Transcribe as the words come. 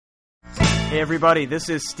Hey everybody, this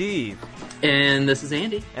is Steve. And this is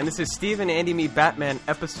Andy. And this is Steve and Andy Meet Batman,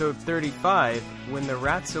 episode 35, When the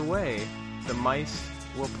Rat's Away, the Mice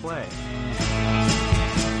Will Play.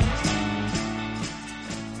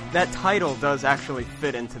 That title does actually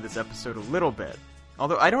fit into this episode a little bit.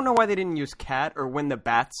 Although I don't know why they didn't use cat or When the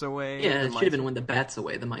Bat's Away. Yeah, it should have been When the Bat's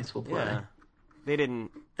Away, the Mice Will Play. Yeah. They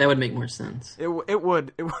didn't... That would make more sense. It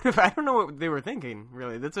would have... I don't know what they were thinking,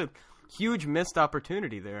 really. That's a huge missed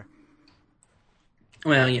opportunity there.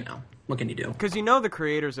 Well, you know, what can you do? Because you know the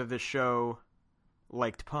creators of this show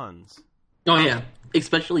liked puns. Oh, yeah.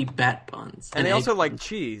 Especially bat puns. And they also like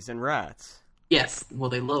cheese and rats. Yes. Well,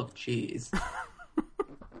 they love cheese.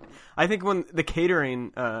 I think when the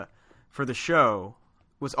catering for the show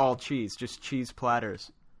was all cheese, just cheese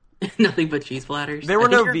platters. Nothing but cheese platters? There were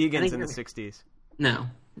no vegans in the 60s. No.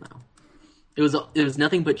 It was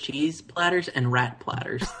nothing but cheese platters and rat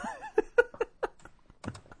platters.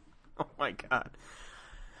 Oh, my God.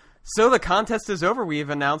 So the contest is over. We've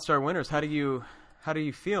announced our winners. How do you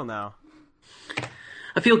feel now?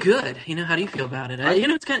 I feel good. You know, how do you feel about it?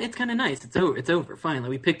 It's kind of nice. It's over. Finally,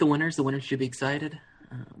 we picked the winners. The winners should be excited.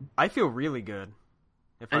 I feel really good,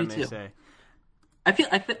 if I may say. I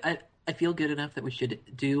feel good enough that we should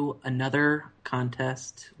do another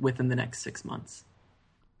contest within the next 6 months.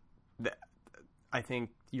 I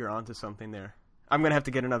think you're onto something there. I'm gonna have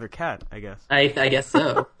to get another cat, I guess. I guess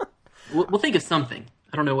so. We'll think of something.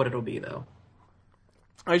 I don't know what it'll be, though.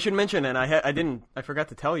 I should mention, and I forgot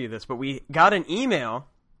to tell you this, but we got an email.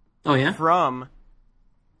 Oh, yeah? From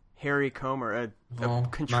Harry Comer, a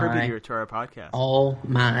contributor to our podcast. Oh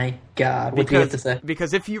my God! What do you have to say?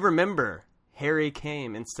 Because if you remember, Harry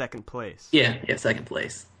came in second place. Yeah, second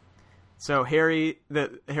place. So Harry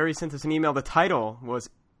sent us an email. The title was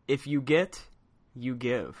 "If You Get, You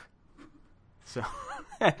Give." So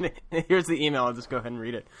and here's the email. I'll just go ahead and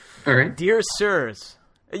read it. All right. Dear Sirs.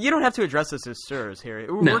 You don't have to address us as sirs, Harry.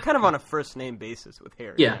 No. We're kind of on a first-name basis with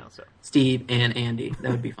Harry now. So. Steve and Andy. That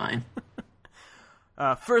would be fine.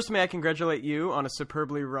 First, may I congratulate you on a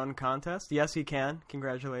superbly run contest? Yes, he can.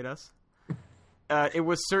 Congratulate us. It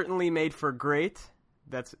was certainly made for great.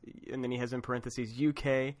 And then he has in parentheses,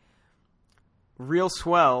 UK. Real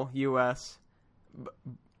swell, US.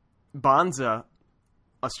 Bonza,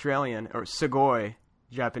 Australian. Or Sugoi,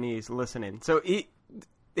 Japanese, listening. So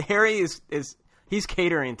Harry is he's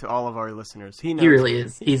catering to all of our listeners. He knows. He really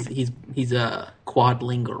is. He's a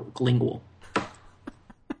quadlingual.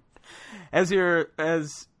 As your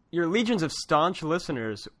legions of staunch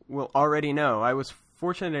listeners will already know, I was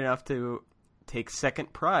fortunate enough to take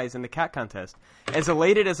second prize in the cat contest. As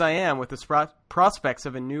elated as I am with the prospects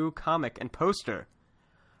of a new comic and poster,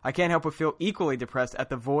 I can't help but feel equally depressed at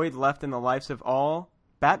the void left in the lives of all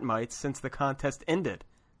Batmites since the contest ended.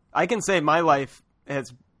 I can say my life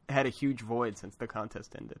has had a huge void since the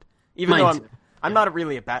contest ended. Even though I'm not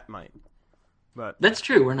really a Batmite. But that's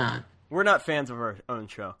true, we're not. We're not fans of our own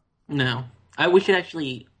show. No. We should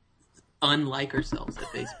actually unlike ourselves at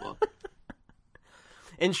Facebook.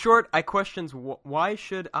 In short, I questions why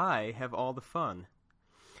should I have all the fun?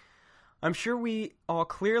 I'm sure we all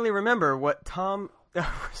clearly remember what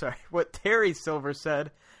Terry Silver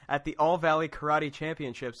said at the All Valley Karate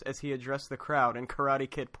Championships as he addressed the crowd in Karate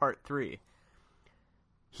Kid Part 3.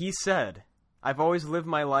 He said, I've always lived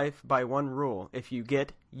my life by one rule. If you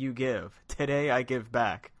get, you give. Today I give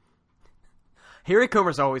back. Harry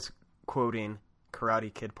Comer's always quoting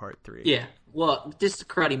Karate Kid Part 3. Yeah, well, just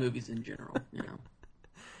karate movies in general, you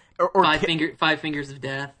know. or Five Fingers of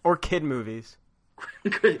Death. Or kid movies.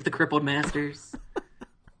 The Crippled Masters.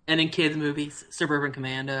 And in kids movies, Suburban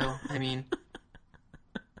Commando. I mean...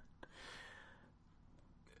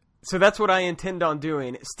 So that's what I intend on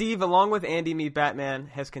doing. Steve, along with Andy Meet Batman,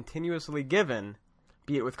 has continuously given,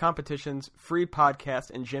 be it with competitions, free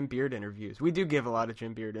podcasts, and Jim Beard interviews. We do give a lot of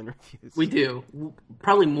Jim Beard interviews. We do.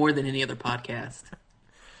 Probably more than any other podcast.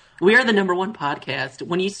 We are the #1 podcast.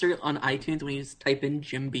 When you search on iTunes, when you just type in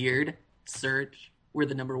Jim Beard, search, we're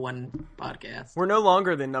the #1 podcast. We're no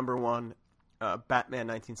longer the #1 Batman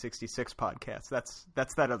 1966 podcast. That's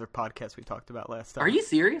that other podcast we talked about last time. Are you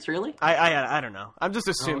serious? Really? I don't know. I'm just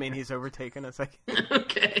assuming he's overtaken us.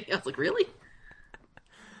 Okay. I was like, really?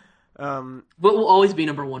 But we'll always be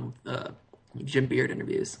 #1 Jim Beard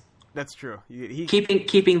interviews. That's true.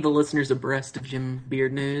 Keeping the listeners abreast of Jim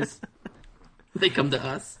Beard news. They come to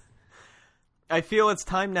us. I feel it's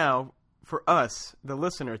time now for us, the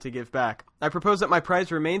listener, to give back. I propose that my prize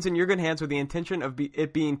remains in your good hands with the intention of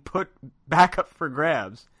it being put back up for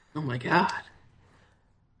grabs. Oh my God.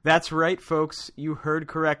 That's right, folks. You heard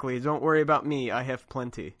correctly. Don't worry about me. I have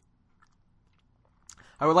plenty.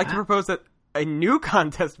 I would like to propose that a new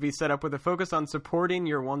contest be set up with a focus on supporting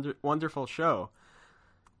your wonderful show.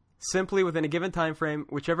 Simply within a given time frame,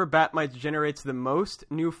 whichever Batmite generates the most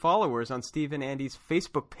new followers on Steve and Andy's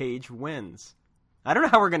Facebook page wins. I don't know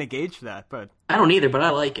how we're going to gauge that, but... I don't either, but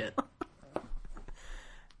I like it.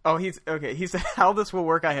 Oh, he said, how this will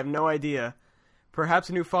work, I have no idea.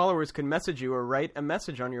 Perhaps new followers could message you or write a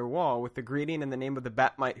message on your wall with the greeting and the name of the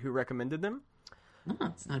Batmite who recommended them. Oh,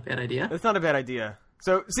 that's not a bad idea. That's not a bad idea.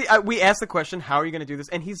 So, see, we asked the question, how are you going to do this?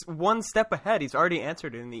 And he's one step ahead. He's already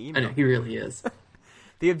answered it in the email. I know, he really is.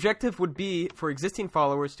 The objective would be for existing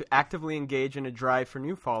followers to actively engage in a drive for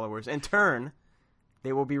new followers. In turn,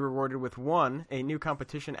 they will be rewarded with a new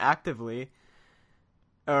competition activity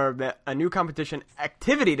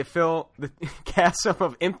to fill the chasm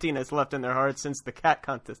of emptiness left in their hearts since the cat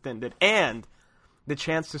contest ended, and the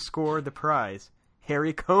chance to score the prize.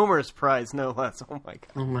 Harry Comer's prize, no less. Oh my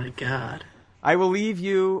god. Oh my god. I will leave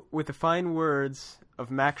you with the fine words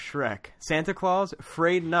of Max Schreck. Santa Claus,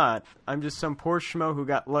 afraid not. I'm just some poor schmo who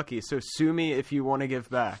got lucky, so sue me if you want to give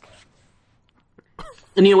back.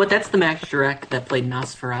 And you know what? That's the Max Schreck that played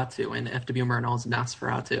Nosferatu in F.W. Murnau's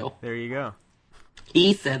Nosferatu. There you go.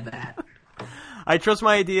 He said that. I trust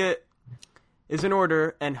my idea is in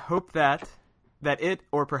order and hope that it,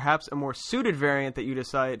 or perhaps a more suited variant that you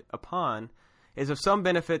decide upon, is of some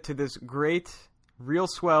benefit to this great, real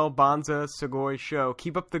swell Bonza Segoy show.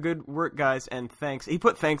 Keep up the good work, guys, and thanks. He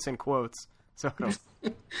put thanks in quotes. So,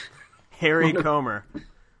 Harry Comer.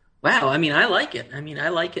 Wow, I mean, I like it. I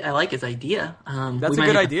like his idea. That's a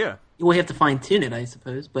good idea. We'll have to fine-tune it, I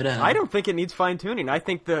suppose. But I don't think it needs fine-tuning. I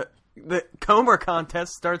think the Comer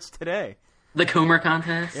contest starts today. The Comer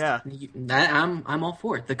contest? Yeah. I'm all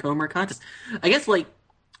for it. The Comer contest. I guess, I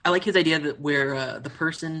like his idea that where the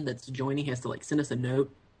person that's joining has to, send us a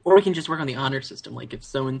note. Or we can just work on the honor system. If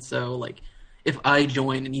so-and-so, if I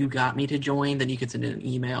join and you got me to join, then you could send in an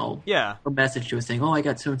email or message to us saying, oh, I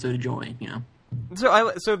got so-and-so to join, you know.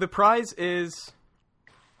 So the prize is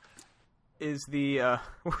the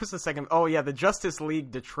what was the second? Oh yeah, the Justice League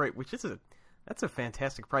Detroit, which is that's a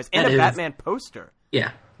fantastic prize, and a Batman poster.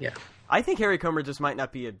 Yeah. I think Harry Comer just might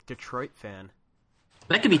not be a Detroit fan.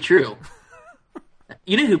 That could be true.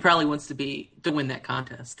 You know who probably wants to win that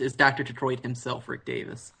contest is Dr. Detroit himself, Rick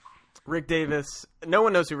Davis. Rick Davis. No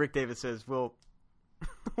one knows who Rick Davis is. We'll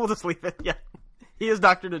just leave it. Yeah, he is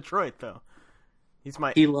Dr. Detroit though.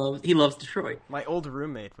 He loves Detroit. My old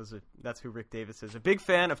roommate that's who Rick Davis is. A big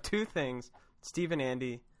fan of two things: Steve and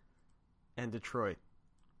Andy, and Detroit,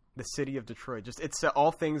 the city of Detroit. It's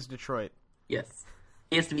all things Detroit. Yes,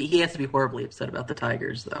 he has to be horribly upset about the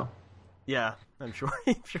Tigers, though. Yeah, I'm sure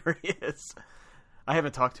he is. I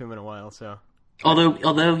haven't talked to him in a while, so.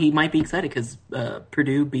 Although he might be excited because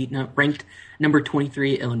Purdue ranked number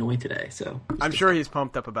 23 Illinois today, so. I'm sure he's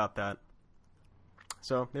pumped up about that.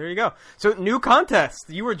 So, there you go. So, new contest.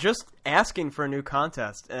 You were just asking for a new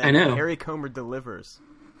contest. And I know. Harry Comer delivers.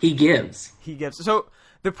 He gives. So,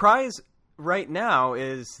 the prize right now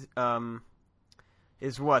is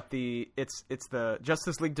what? It's the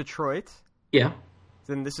Justice League Detroit. Yeah.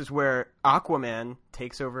 Then this is where Aquaman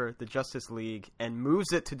takes over the Justice League and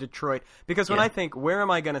moves it to Detroit. Because when I think, where am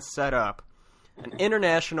I going to set up an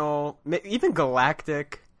international, even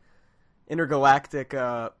intergalactic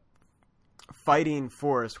fighting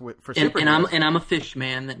force for superheroes. And I'm a fish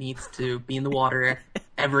man that needs to be in the water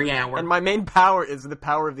every hour. And my main power is the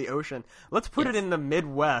power of the ocean. Let's put it in the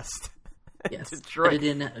Midwest. Yes, Detroit. Put it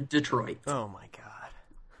in Detroit. Oh my god,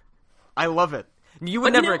 I love it. You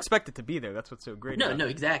would never expect it to be there. That's what's so great. No,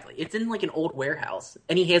 exactly. It's in an old warehouse,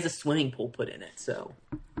 and he has a swimming pool put in it. So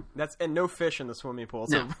and no fish in the swimming pool.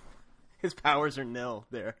 So no. His powers are nil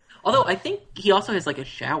there. Although I think he also has a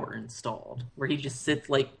shower installed where he just sits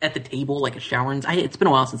at the table like a shower. It's been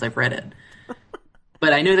a while since I've read it,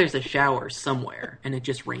 but I know there's a shower somewhere and it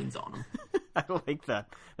just rains on him. I like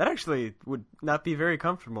that. That actually would not be very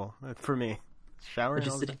comfortable for me. Showering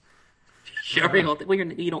all the time. Showering all the time. Well,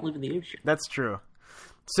 you don't live in the ocean. That's true.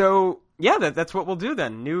 So yeah, that's what we'll do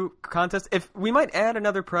then. New contest. If we might add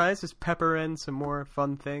another prize, just pepper in some more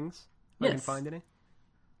fun things. If I can find any.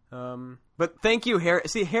 But thank you, Harry.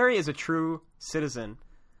 See, Harry is a true citizen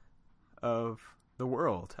of the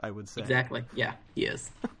world, I would say. Exactly. Yeah, he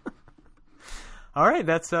is. All right,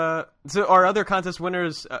 that's so our other contest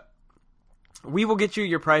winners, we will get you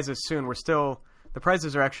your prizes soon. The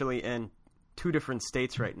prizes are actually in 2 different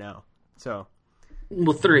states right now. So,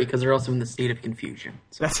 well, 3 because they're also in the state of confusion.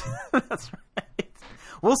 So. That's right.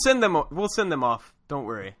 We'll send them off. Don't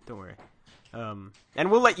worry. And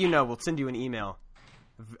we'll let you know. We'll send you an email.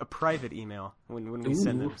 A private email when we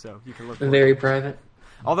send them, so you can look. Very private.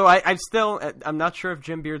 Although I'm not sure if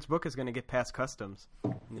Jim Beard's book is going to get past customs.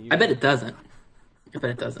 I bet it doesn't.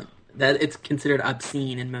 That it's considered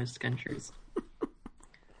obscene in most countries.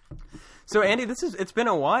 So Andy, it's been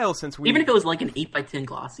a while since we... Even if it was like an 8x10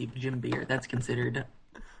 glossy Jim Beard, that's considered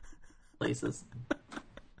places.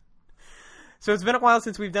 So it's been a while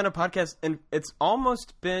since we've done a podcast, and it's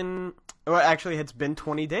almost been... Well, actually, it's been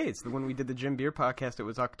 20 days. When we did the Jim Beard podcast, it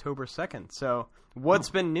was October 2nd. So what's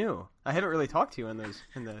been new? I haven't really talked to you in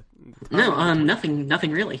the No,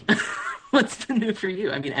 nothing really. What's been new for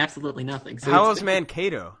you? I mean, absolutely nothing. So how is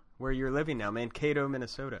Mankato, where you're living now? Mankato,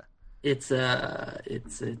 Minnesota. It's how's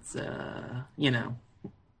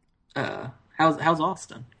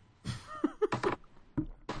Austin?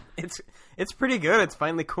 It's pretty good. It's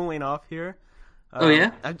finally cooling off here. Oh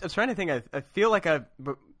yeah? I'm trying to think. I feel like I've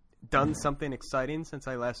done something exciting since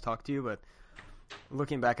I last talked to you, but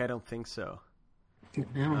looking back, I don't think so.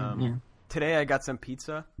 Yeah. Today I got some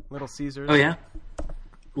pizza, Little Caesars. Oh yeah?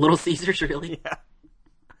 Little Caesars, really? Yeah.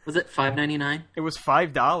 Was it $5.99? It was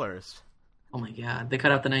 $5. Oh my god! They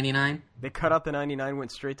cut out the 99. They cut out the 99,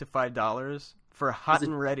 went straight to $5 for hot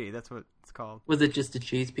and ready. That's what it's called. Was it just a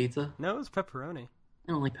cheese pizza? No, it was pepperoni.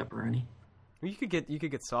 I don't like pepperoni. You could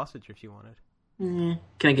get sausage if you wanted. Can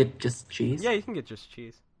I get just cheese? Yeah, you can get just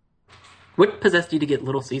cheese. What possessed you to get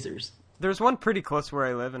Little Caesars? There's one pretty close to where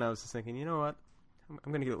I live, and I was just thinking, you know what?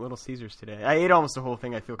 I'm going to get Little Caesars today. I ate almost the whole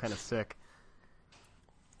thing. I feel kind of sick.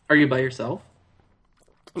 Are you by yourself?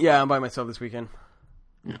 Yeah, I'm by myself this weekend.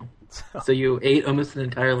 No. So you ate almost an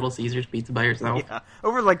entire Little Caesars pizza by yourself? Yeah,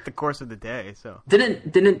 over like the course of the day. So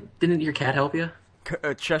didn't your cat help you?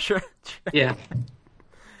 Cheshire? Yeah.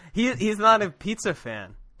 He's not a pizza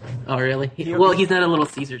fan. Oh, really? He's not a Little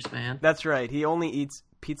Caesars fan. That's right. He only eats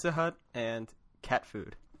Pizza Hut and cat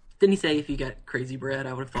food. Didn't he say if you got crazy bread,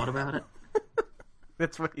 I would have thought about it?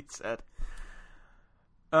 That's what he said.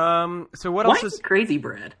 So what else is crazy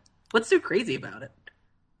bread? What's so crazy about it?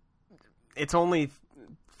 It's only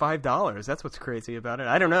 $5. That's what's crazy about it.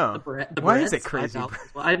 I don't know. Why is it crazy? Well,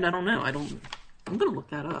 I don't know. I'm gonna look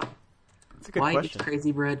that up. That's a good question. Why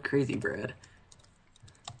is crazy bread?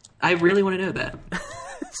 I really want to know that.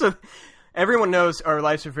 So everyone knows our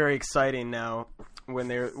lives are very exciting now. When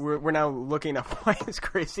we're now looking up why is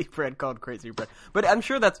crazy bread called crazy bread. But I'm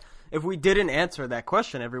sure that's if we didn't answer that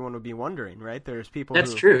question, everyone would be wondering, right? There's people who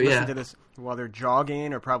listen to this while they're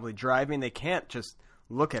jogging or probably driving. They can't just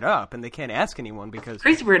look it up, and they can't ask anyone because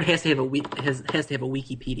crazy bread has to have a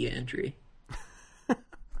Wikipedia entry.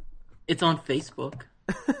 It's on Facebook.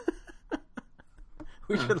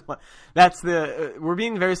 That's we're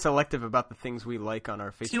being very selective about the things we like on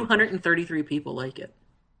our Facebook. 233 people like it.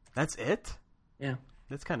 That's it? Yeah.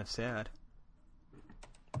 That's kind of sad.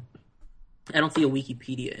 I don't see a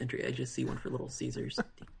Wikipedia entry. I just see one for Little Caesars.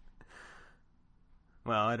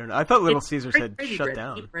 Well, I don't know. I thought Little Caesars had shut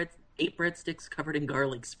down. 8 breadsticks covered in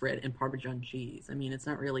garlic spread and Parmesan cheese. I mean, it's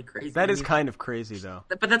not really crazy. That is kind of crazy, though.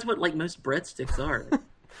 But that's what most breadsticks are.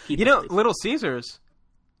 You know, Little Caesars,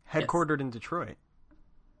 headquartered in Detroit.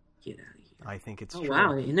 Get out of here. I think it's true.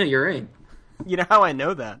 Wow. No, you're right. You know how I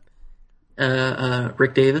know that?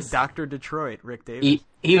 Rick Davis. Dr. Detroit, Rick Davis.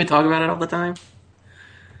 He would talk about it all the time.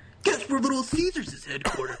 Guess where Little Caesars is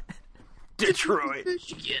headquartered? Detroit.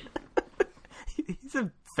 Michigan. He's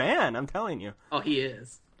a fan, I'm telling you. Oh, he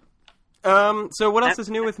is. So what else is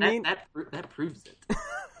new with me? That proves it.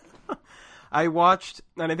 I watched,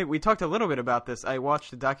 and I think we talked a little bit about this, I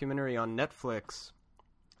watched a documentary on Netflix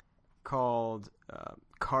called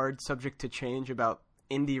Card Subject to Change about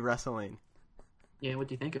indie wrestling. Yeah, what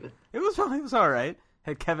do you think of it? It was all right.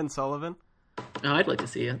 Had Kevin Sullivan. Oh, I'd like to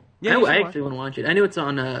see it. Yeah, I actually want to watch it. I know it's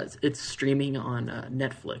on. It's streaming on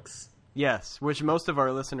Netflix. Yes, which most of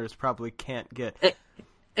our listeners probably can't get.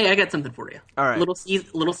 Hey, I got something for you. All right.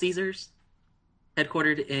 Little Caesars,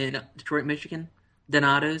 headquartered in Detroit, Michigan.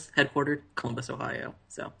 Donato's, headquartered Columbus, Ohio.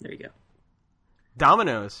 So there you go.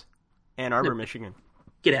 Domino's, Ann Arbor, Michigan.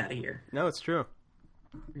 Get out of here. No, it's true.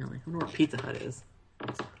 Really? I wonder where Pizza Hut is.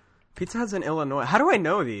 Pizza Hut's in Illinois. How do I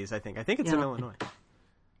know these? I think it's in Illinois.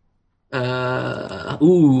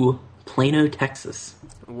 Plano, Texas.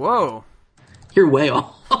 Whoa. You're way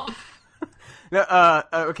off. No,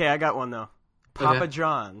 okay, I got one though. Papa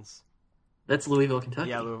John's. That's Louisville, Kentucky.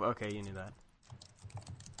 Yeah, okay, you knew that.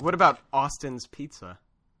 What about Austin's Pizza?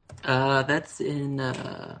 That's in.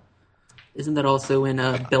 Isn't that also in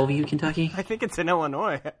Bellevue, Kentucky? I think it's in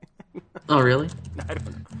Illinois. Oh, really? I don't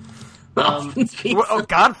know. Austin's Pizza.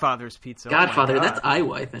 Godfather's Pizza. Godfather, that's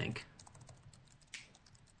Iowa, I think.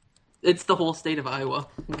 It's the whole state of Iowa.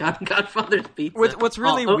 Godfather's Pizza. What's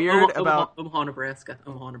really weird about Omaha, Nebraska.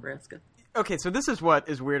 Omaha, Nebraska. okay, so this is what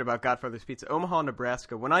is weird about Godfather's Pizza. Omaha,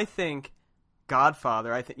 Nebraska. When I think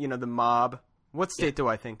Godfather, I think, the mob. What state do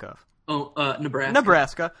I think of? Oh, Nebraska.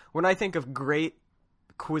 Nebraska. When I think of great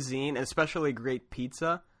cuisine, and especially great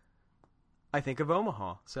pizza, I think of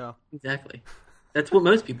Omaha. So Exactly. That's what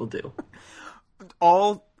most people do.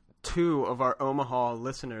 all 2 of our Omaha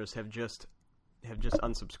listeners have just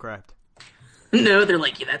unsubscribed. No, they're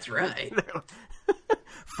like, yeah, that's right.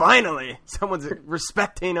 Finally, someone's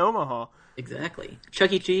respecting Omaha. Exactly.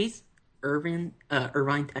 Chuck E. Cheese, Irvine,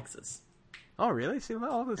 Texas. Oh, really? See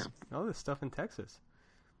all this stuff in Texas.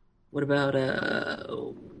 What about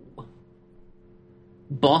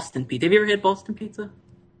Boston pizza? Have you ever had Boston pizza?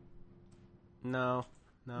 No.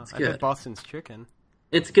 It's I've good. had Boston's chicken.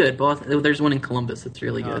 It's good. Boston. There's one in Columbus. It's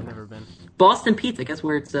really No, good. I've never been. Boston pizza. Guess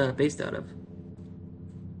where it's based out of?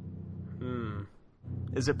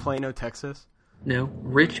 Is it Plano, Texas? No,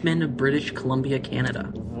 Richmond, British Columbia,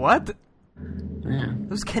 Canada. What? Yeah.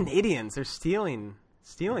 Those Canadians, they're stealing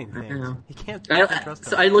things. know. You can't trust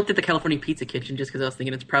So them. I looked at the California Pizza Kitchen just because I was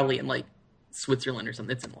thinking it's probably in like Switzerland or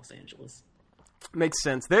something. It's in Los Angeles. Makes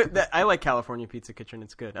sense. I like California Pizza Kitchen.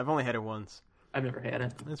 It's good. I've only had it once. I've never had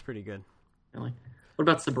it. It's pretty good. Really. What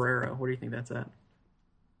about Sombrero? Where do you think that's at?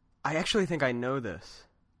 I actually think I know this.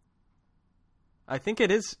 I think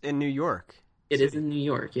it is in New York. It is in New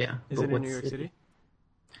York, yeah. Is But it in what New York City?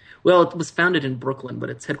 Well, it was founded in Brooklyn, but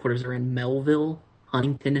its headquarters are in Melville,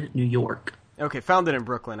 Huntington, New York. Okay, founded in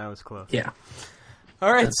Brooklyn. I was close. Yeah.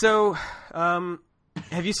 All right, so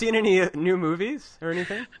have you seen any new movies or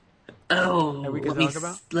anything? Oh, That we could talk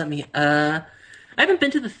about? I haven't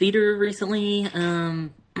been to the theater recently.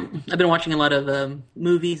 I've been watching a lot of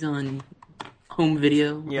movies on home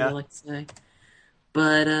video, Yeah. I like to say.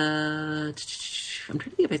 But I'm trying to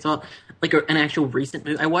think if I saw like an actual recent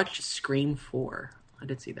movie. I watched Scream 4. I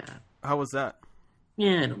did see that. How was that?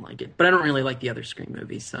 Yeah, I don't like it, but I don't really like the other Scream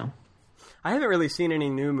movies. So I haven't really seen any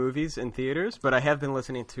new movies in theaters, but I have been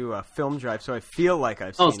listening to Film Drive, so I feel like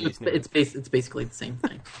I've seen so these new. it's basically the same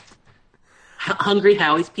thing. Hungry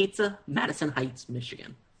Howie's Pizza, Madison Heights,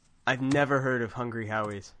 Michigan. I've never heard of Hungry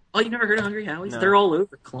Howie's. Oh, you never heard of Hungry Howie's? No. They're all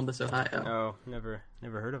over Columbus, Ohio. Oh, never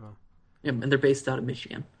heard of them. Yeah, and they're based out of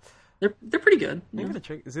Michigan. They're pretty good. I'm Yeah. gonna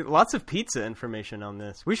check. Is it lots of pizza information on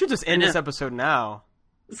this? We should just end this episode now.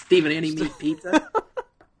 Steve and Andy Meat Pizza.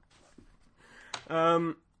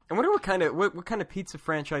 I wonder what kind of pizza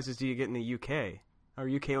franchises do you get in the UK? Our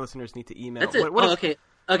UK listeners need to email. That's it. What is- Okay.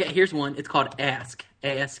 Okay, here's one. It's called Ask.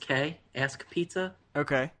 A-S-K. Ask Pizza.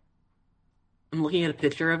 Okay. I'm looking at a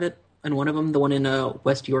picture of it, and one of them, the one in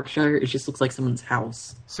West Yorkshire, it just looks like someone's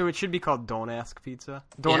house. So it should be called Don't Ask Pizza.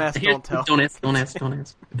 Don't Yeah, ask, here's- don't tell. Don't ask, don't ask, don't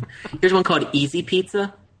ask. Here's one called Easy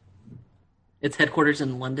Pizza. Its headquarters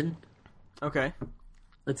in London. Okay.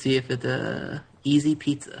 Let's see if it's Easy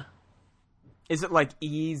Pizza. Is it like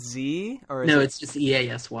EZ or is No, it... it's just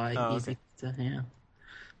EASY. Oh, Easy okay. Pizza, yeah.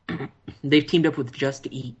 They've teamed up with Just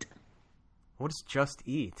Eat. What is Just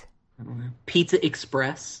Eat? I don't know. Pizza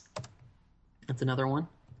Express. That's another one.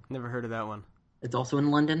 Never heard of that one. It's also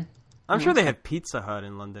in London. I'm sure they have Pizza Hut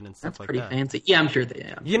in London and stuff That's like pretty that. fancy. Yeah, I'm sure they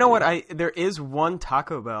have. You know what? There is one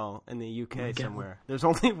Taco Bell in the UK God. somewhere. There's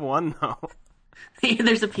only one though.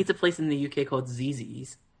 There's a pizza place in the UK called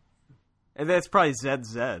ZZ's. And that's probably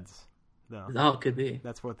ZZ's though. Oh, it could be.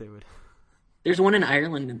 That's what they would. There's one in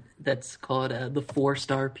Ireland that's called the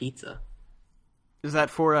 4-Star Pizza. Is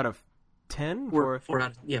that 4 out of 10? 4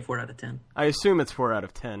 out of 10. I assume it's 4 out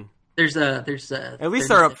of 10. There's At least they're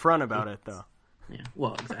upfront about it though. Yeah,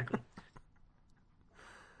 well, exactly.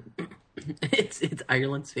 it's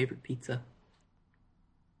Ireland's favorite pizza.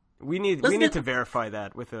 We need to verify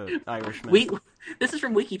that with an Irishman. This is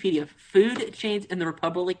from Wikipedia. Food chains in the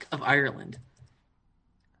Republic of Ireland.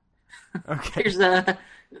 Okay. There's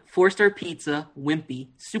 4-Star Pizza, Wimpy,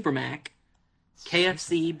 Supermac,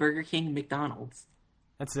 KFC, Burger King, McDonald's.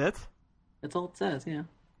 That's it? That's all it says, yeah.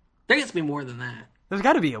 There has to be more than that. There's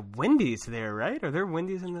got to be a Wendy's there, right? Are there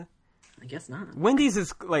Wendy's in the... I guess not. Wendy's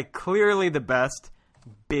is like clearly the best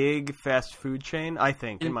big fast food chain, I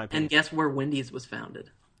think, in my opinion. And guess where Wendy's was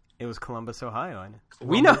founded? It was Columbus, Ohio. I know.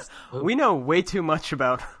 Columbus. We know way too much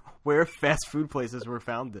about where fast food places were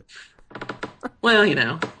founded. Well, you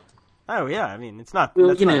know. Oh yeah, I mean it's not. Well,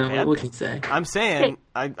 that's you not a know, bad what thing. can you say? I'm saying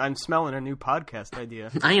I'm smelling a new podcast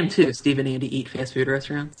idea. I am too. Steve and Andy eat fast food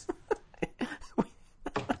restaurants.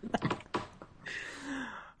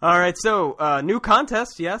 All right, so new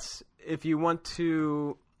contest. Yes, if you want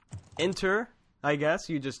to enter, I guess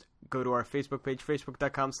you just go to our Facebook page,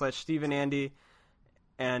 facebook.com/SteveandAndy,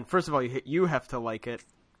 and first of all, you have to like it,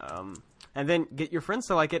 and then get your friends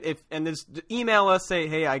to like it. Email us, say,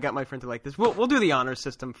 hey, I got my friend to like this. We'll do the honor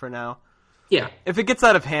system for now. Yeah. If it gets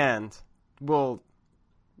out of hand, we'll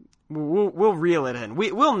reel it in.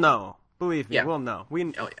 We'll know. Believe me, we'll know. Oh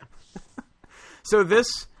yeah. So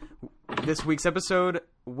this week's episode,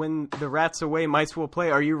 When the Rat's Away, Mice Will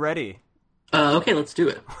Play. Are you ready? Okay, let's do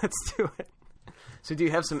it. Let's do it. So do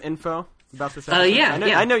you have some info about this episode? Yeah,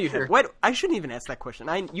 I know you sure. have. What? I shouldn't even ask that question.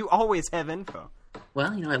 You always have info.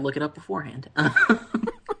 Well, I look it up beforehand.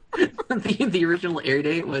 The original air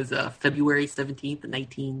date was February 17th,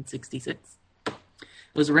 1966. It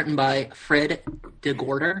was written by Fred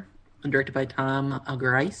DeGorder and directed by Tom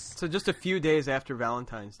Gries. So just a few days after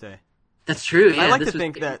Valentine's Day. That's true. Yeah, I like to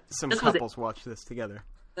think that some couples watch this together.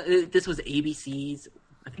 This was ABC's.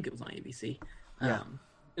 I think it was on ABC. Yeah.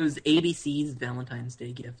 It was ABC's Valentine's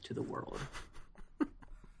Day gift to the world.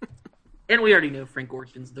 And we already know Frank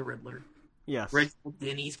Gorshin's the Riddler. Yes. Reginald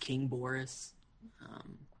Denny's King Boris.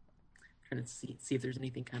 Trying to see if there's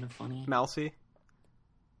anything kind of funny. Mousy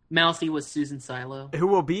was Susan Silo. Who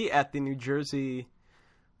will be at the New Jersey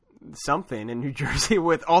something in New Jersey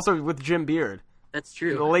with Jim Beard. That's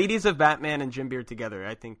true. The ladies of Batman and Jim Beard together,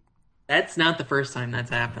 I think. That's not the first time that's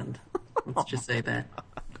happened. Let's just say that.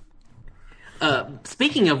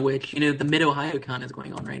 Speaking of which, the Mid-Ohio Con is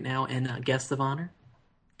going on right now, and guests of honor,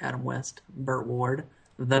 Adam West, Burt Ward,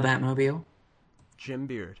 the Batmobile. Jim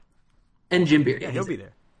Beard. And Jim Beard. Yeah, he'll be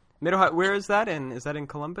there. Mid-Ohio, where is that? Is that in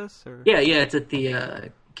Columbus? Or? Yeah, it's at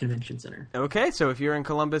the convention center. Okay, so if you're in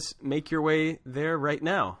Columbus, make your way there right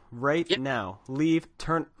now. Now. Leave,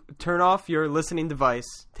 turn off your listening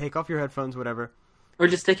device, take off your headphones, whatever. Or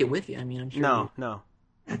just take it with you. I'm sure. No.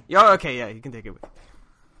 Yeah, okay, yeah, you can take it with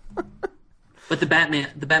you. But the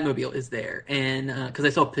Batmobile is there, and because I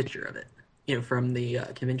saw a picture of it, from the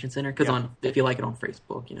convention center. Because if you like it on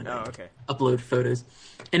Facebook, upload photos,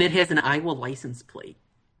 and it has an Iowa license plate.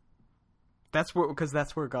 That's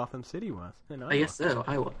where Gotham City was. I guess so,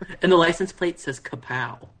 Iowa, and the license plate says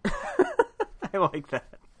Kapow. I like that.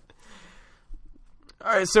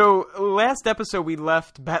 All right, so last episode we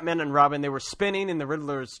left Batman and Robin. They were spinning in the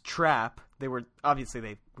Riddler's trap. They were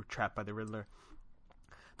trapped by the Riddler.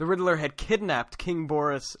 The Riddler had kidnapped King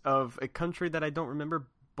Boris of a country that I don't remember,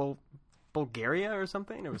 Bulgaria or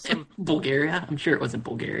something. It was some Bulgaria. I'm sure it wasn't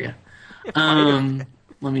Bulgaria. Let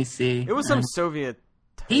me see. It was some Soviet.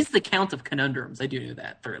 He's the Count of Conundrums. I do know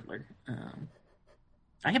that, the Riddler.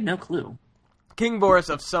 I have no clue. King Boris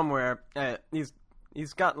of somewhere.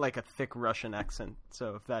 He's got like a thick Russian accent.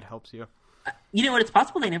 So if that helps you. You know what? It's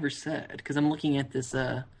possible they never said, because I'm looking at this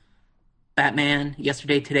Batman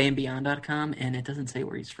Yesterday, Today, and Beyond.com, and it doesn't say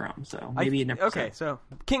where he's from. So maybe it never said. Okay, so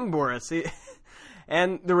King Boris.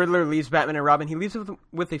 And the Riddler leaves Batman and Robin. He leaves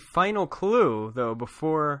with a final clue, though,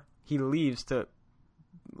 before he leaves to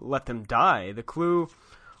let them die. The clue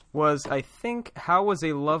was, I think, how was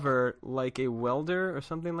a lover like a welder or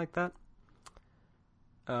something like that?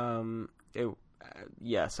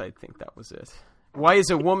 Yes, I think that was it. Why is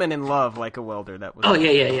a woman in love like a welder? That was. Oh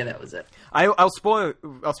yeah, that was it. I'll spoil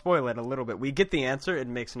it a little bit. We get the answer. It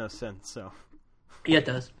makes no sense. So. Yeah, it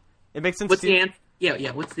does. It makes sense. What's the answer?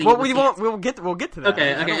 Yeah. What's the? Well, we'll get to that.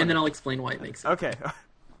 Okay, and then I'll explain why it makes sense. Okay.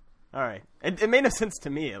 All right. It made no sense to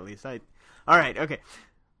me, at least. All right. Okay.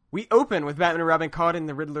 We open with Batman and Robin caught in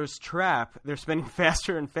the Riddler's trap. They're spinning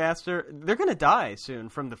faster and faster. They're going to die soon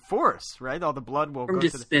from the force, right? All the blood will go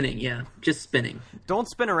just spinning. Yeah, just spinning. Don't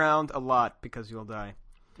spin around a lot because you'll die.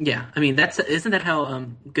 Yeah, I mean isn't that how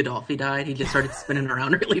Gaddafi died? He just started spinning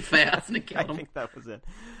around really fast and it killed him. I think that was it.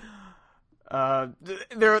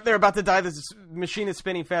 They're about to die. This machine is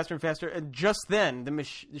spinning faster and faster, and just then the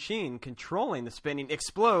machine controlling the spinning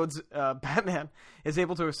explodes. Batman is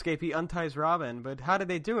able to escape. He unties Robin, but how did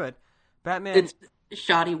they do it? Batman. It's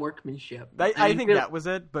shoddy workmanship. I think that was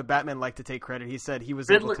it, but Batman liked to take credit. He said he was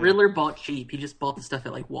Riddler bought cheap. He just bought the stuff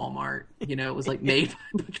at like Walmart. It was like made by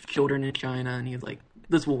a bunch of children in China, and he was like,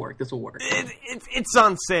 "This will work. This will work." It's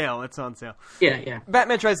on sale. It's on sale. Yeah.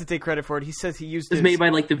 Batman tries to take credit for it. He says he used. It's made by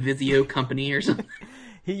like the Vizio company or something.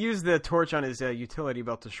 He used the torch on his utility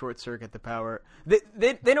belt to short circuit the power.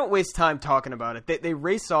 They don't waste time talking about it. They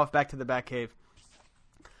race off back to the Batcave.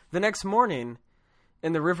 The next morning,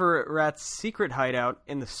 in the River Rats' secret hideout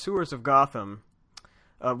in the sewers of Gotham,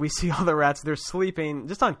 we see all the rats. They're sleeping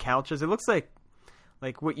just on couches. It looks like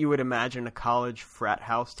what you would imagine a college frat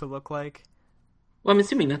house to look like. Well, I'm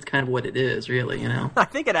assuming that's kind of what it is, really. I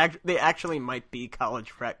think they actually might be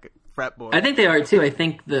college frat boys. I think they are too. I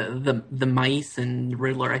think the mice and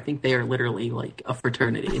Riddler. I think they are literally like a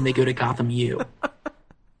fraternity, and they go to Gotham U.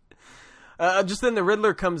 Just then, the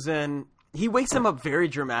Riddler comes in. He wakes him up very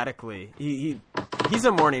dramatically. He's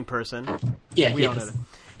a morning person. Yeah, he is.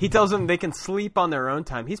 He tells them they can sleep on their own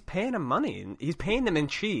time. He's paying them money. He's paying them in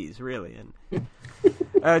cheese, really.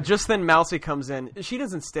 And just then Mousy comes in. She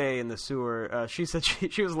doesn't stay in the sewer. She said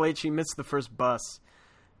she was late. She missed the first bus.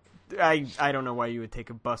 I don't know why you would take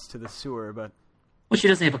a bus to the sewer, but... Well, she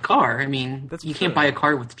doesn't have a car. I mean, That's you true. can't buy a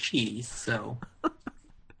car with cheese, so...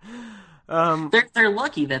 They're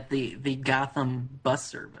lucky that the Gotham bus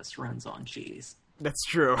service runs on cheese. That's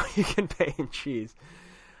true. You can pay in cheese.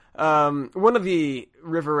 One of the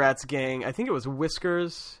River Rats gang, I think it was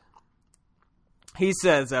Whiskers, he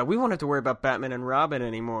says, we won't have to worry about Batman and Robin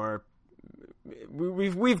anymore.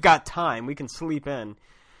 We've got time. We can sleep in.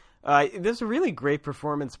 There's a really great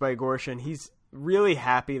performance by Gorshin. He's really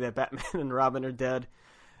happy that Batman and Robin are dead.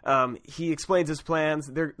 He explains his plans.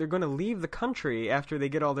 They're going to leave the country after they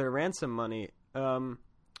get all their ransom money.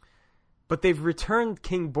 But they've returned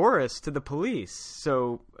King Boris to the police.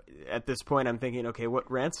 So at this point, I'm thinking, okay, what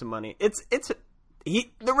ransom money? The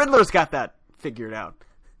Riddler's got that figured out.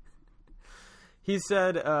 He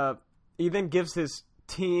said, he then gives his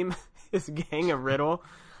team, his gang, a riddle.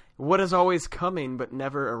 What is always coming but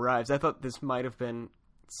never arrives? I thought this might have been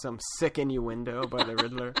some sick innuendo by the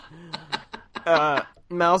Riddler.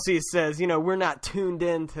 Mousy says, we're not tuned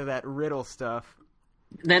in to that riddle stuff.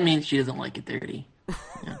 That means she doesn't like it dirty.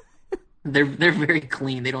 Yeah. They're very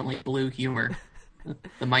clean. They don't like blue humor.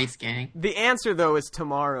 The mice gang. The answer, though, is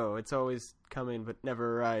tomorrow. It's always coming but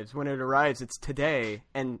never arrives. When it arrives, it's today.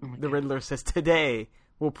 And the Riddler says today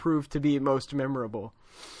will prove to be most memorable.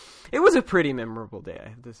 It was a pretty memorable day, I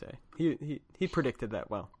have to say. He predicted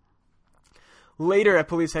that well. Later at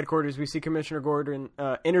police headquarters, we see Commissioner Gordon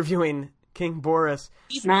interviewing King Boris.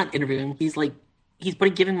 He's not interviewing. He's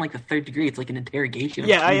giving like the third degree. It's like an interrogation.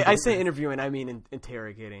 Yeah, I say interviewing. I mean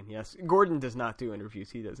interrogating. Yes, Gordon does not do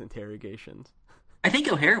interviews. He does interrogations. I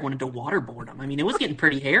think O'Hara wanted to waterboard him. I mean, it was getting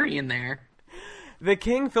pretty hairy in there. The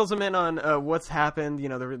King fills him in on what's happened.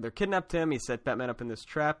 They kidnapped him. He set Batman up in this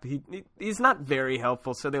trap. He's not very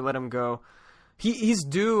helpful, so they let him go. He's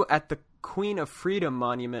due at the Queen of Freedom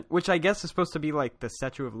Monument, which I guess is supposed to be like the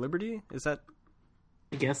Statue of Liberty. Is that?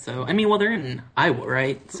 I guess so. I mean, well, they're in Iowa,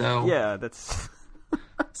 right? So yeah, that's.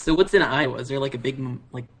 So what's in Iowa? Is there like a big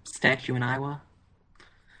statue in Iowa?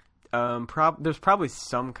 There's probably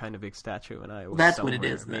some kind of big statue in Iowa. That's somewhere. what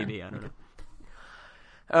it is. Then. Maybe I don't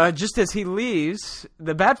know. Just as he leaves,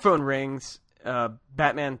 the bat phone rings.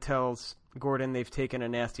 Batman tells Gordon they've taken a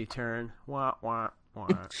nasty turn. Wah wah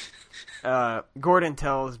wah. Gordon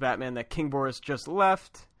tells Batman that King Boris just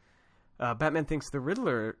left. Batman thinks the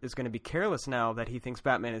Riddler is going to be careless now that he thinks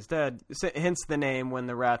Batman is dead. Hence the name, when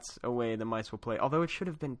the rat's away, the mice will play. Although it should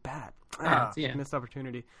have been Bat. Yeah. Missed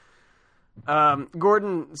opportunity.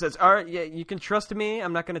 Gordon says, all right, yeah, you can trust me.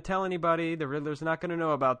 I'm not going to tell anybody. The Riddler's not going to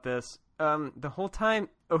know about this. The whole time,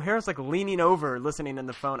 O'Hara's leaning over, listening on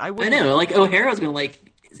the phone. I know, O'Hara's going to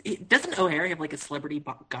doesn't O'Hara have a celebrity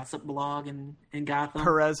gossip blog in Gotham?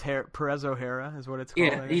 Perez O'Hara is what it's called.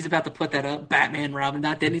 Yeah, he's about to put that up. Batman, Robin,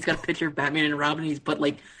 not dead. He's got a picture of Batman and Robin. He's put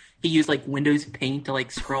he used Windows Paint to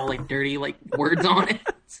scroll dirty words on it.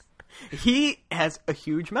 He has a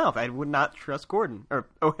huge mouth. I would not trust Gordon or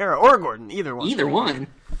O'Hara or Gordon, either one. Either one.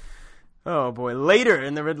 Oh boy! Later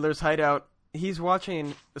in the Riddler's hideout, he's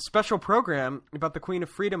watching a special program about the Queen of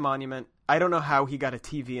Freedom Monument. I don't know how he got a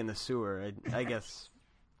TV in the sewer. I guess.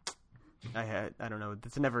 I don't know.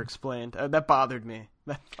 It's never explained. That bothered me.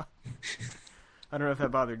 I don't know if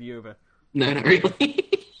that bothered you, but no, not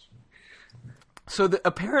really. So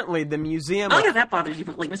apparently the museum. I don't know if that bothers you,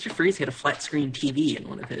 but Mr. Freeze had a flat screen TV in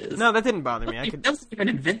one of his. No, that didn't bother me. That wasn't even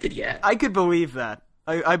invented yet. I could believe that.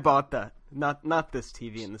 I bought that. Not this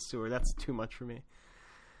TV in the sewer. That's too much for me.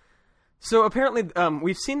 So apparently,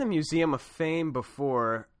 we've seen the Museum of Fame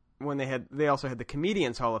before when they also had the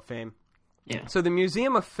Comedians Hall of Fame. Yeah. So the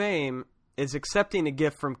Museum of Fame is accepting a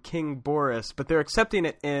gift from King Boris, but they're accepting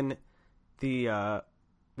it in the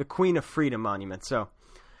Queen of Freedom Monument. So,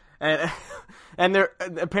 and they're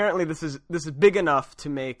apparently this is big enough to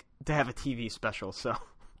have a TV special. So,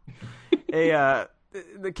 the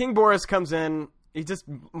King Boris comes in. He just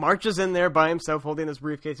marches in there by himself, holding this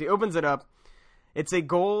briefcase. He opens it up. It's a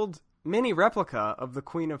gold mini replica of the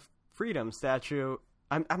Queen of Freedom statue.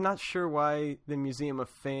 I'm not sure why the Museum of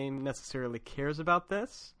Fame necessarily cares about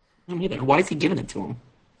this. Neither. Why is he giving it to him?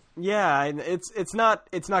 Yeah, it's not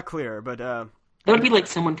clear, but that would be like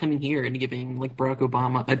someone coming here and giving Barack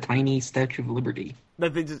Obama a tiny Statue of Liberty.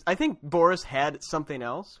 That I think Boris had something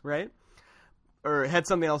else, right? Or had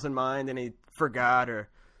something else in mind, and he forgot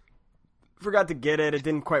to get it. It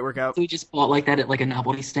didn't quite work out. So he just bought that at a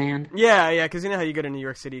novelty stand? Yeah, because you know how you go to New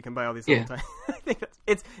York City, you can buy all these all the time. I think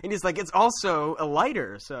and he's it's also a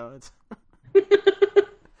lighter, so it's...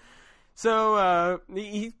 So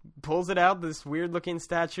he pulls it out, this weird-looking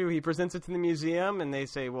statue. He presents it to the museum, and they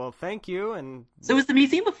say, well, thank you. And So is the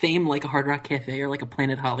Museum of Fame like a Hard Rock Cafe or like a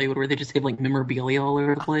Planet Hollywood where they just have like memorabilia all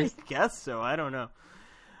over the place? I guess so. I don't know.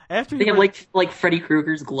 After They have like Freddy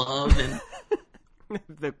Krueger's glove and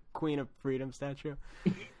the Queen of Freedom statue.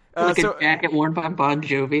 like a jacket worn by Bon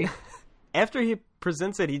Jovi. After he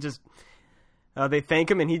presents it, he just... they thank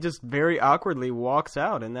him, and he just very awkwardly walks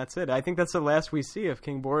out, and that's it. I think that's the last we see of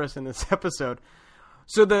King Boris in this episode.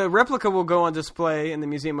 So the replica will go on display in the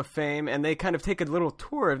Museum of Fame, and they kind of take a little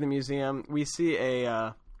tour of the museum. We see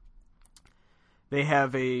they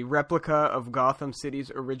have a replica of Gotham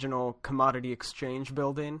City's original commodity exchange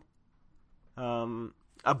building.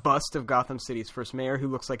 A bust of Gotham City's first mayor who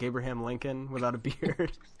looks like Abraham Lincoln without a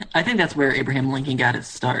beard. I think that's where Abraham Lincoln got his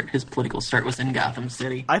start. His political start was in Gotham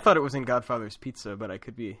City. I thought it was in Godfather's Pizza, but I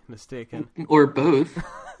could be mistaken. Or both.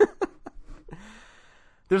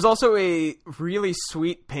 There's also a really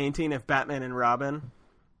sweet painting of Batman and Robin.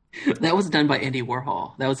 That was done by Andy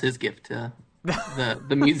Warhol. That was his gift to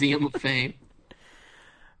the Museum of Fame.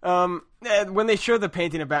 And when they show the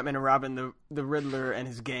painting of Batman and Robin, the Riddler and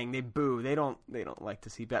his gang, they boo. They don't like to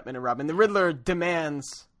see Batman and Robin. The Riddler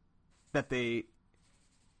demands that they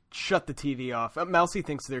shut the TV off. Mousy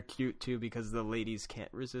thinks they're cute too because the ladies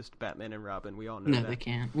can't resist Batman and Robin. We all know that. No, they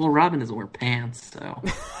can't. Well, Robin doesn't wear pants, so.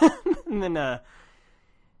 And then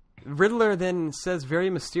Riddler then says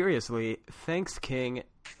very mysteriously, "Thanks, King.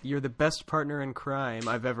 You're the best partner in crime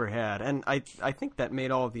I've ever had." And I think that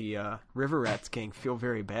made all the River Rats gang feel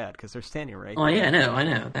very bad because they're standing right there. Oh, yeah, I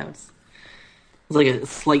know. That was like a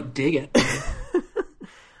slight dig at them.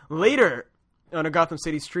 Later, on a Gotham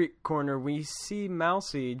City street corner, we see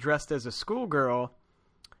Mousy dressed as a schoolgirl.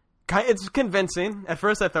 It's convincing. At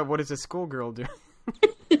first I thought, what is a schoolgirl doing?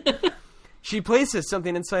 She places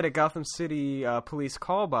something inside a Gotham City police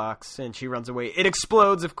call box, and she runs away. It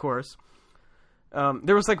explodes, of course.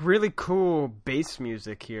 There was like really cool bass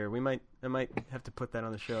music here. I might have to put that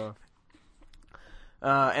on the show.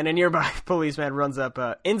 And a nearby policeman runs up.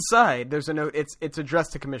 Inside, there's a note. It's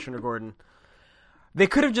addressed to Commissioner Gordon. They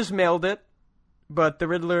could have just mailed it, but the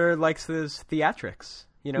Riddler likes his theatrics.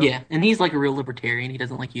 You know? Yeah, and he's like a real libertarian. He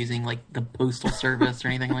doesn't like using like the postal service or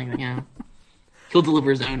anything like that. You know? He'll deliver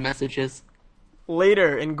his own messages.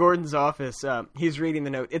 Later, in Gordon's office, he's reading the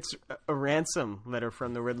note. It's a ransom letter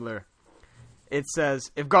from the Riddler. It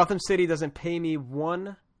says, "If Gotham City doesn't pay me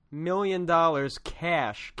 $1 million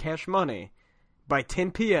cash money, by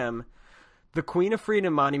 10 p.m., the Queen of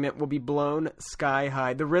Freedom monument will be blown sky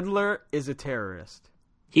high." The Riddler is a terrorist.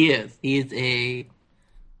 He is. He is a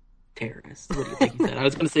terrorist. What do you think he said? I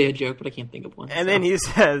was going to say a joke, but I can't think of one. And then he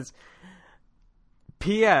says,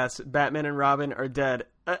 "P.S. Batman and Robin are dead."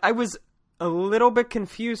 I was a little bit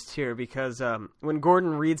confused here because when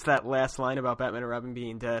Gordon reads that last line about Batman and Robin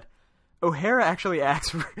being dead, O'Hara actually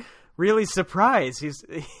acts really surprised.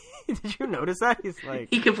 Did you notice that? He's like...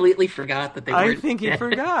 He completely forgot that they were I think he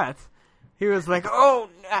forgot. He was like, "Oh,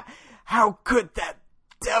 how could that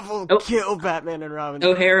devil kill Batman and Robin?"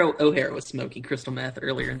 O'Hara was smoking crystal meth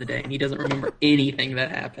earlier in the day, and he doesn't remember anything that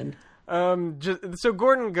happened. So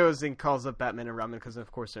Gordon goes and calls up Batman and Robin because,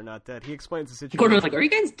 of course, they're not dead. He explains the situation. Gordon was like, "Are you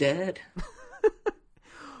guys dead?"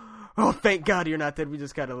 "Oh, thank God you're not dead. We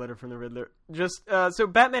just got a letter from the Riddler." So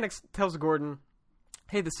Batman tells Gordon,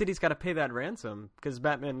 "Hey, the city's got to pay that ransom because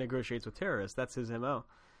Batman negotiates with terrorists. That's his MO.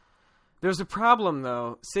 There's a problem,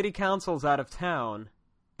 though. City Council's out of town.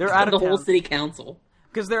 They're out of town. The whole City Council.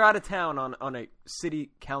 Because they're out of town on a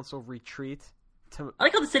City Council retreat. I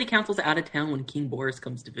like how the City Council's out of town when King Boris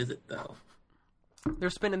comes to visit, though. They're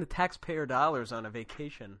spending the taxpayer dollars on a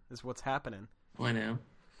vacation is what's happening. I know.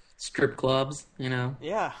 Strip clubs, you know.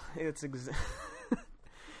 Yeah, it's...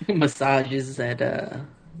 Massages at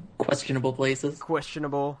questionable places.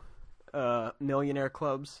 Questionable millionaire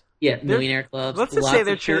clubs. Yeah, millionaire clubs. Let's just say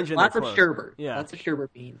they're changing lots their of clothes. sherbet. Yeah. Lots of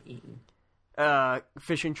sherbet being eaten.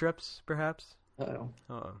 Fishing trips, perhaps?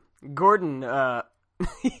 Uh-oh. Gordon,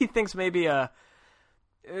 he thinks maybe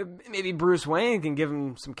Bruce Wayne can give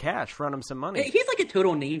him some cash, run him some money. He's like a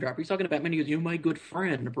total name dropper. He's talking about Batman. He goes, "You're my good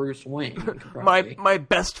friend, Bruce Wayne." my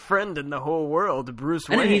best friend in the whole world, Bruce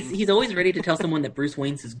Wayne. I know, he's always ready to tell someone that Bruce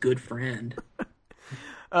Wayne's his good friend.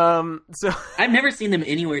 So I've never seen them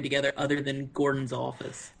anywhere together other than Gordon's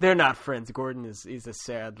office. They're not friends. Gordon he's a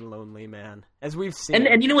sad, lonely man, as we've seen.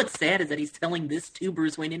 And you know what's sad is that he's telling this to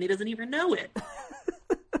Bruce Wayne and he doesn't even know it.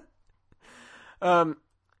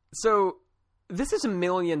 So this is $1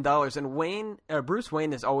 million, and Bruce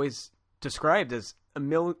Wayne is always described as a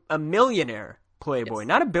millionaire playboy, yes.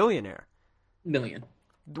 Not a billionaire. Million.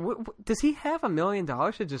 Does he have $1 million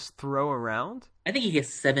to just throw around? I think he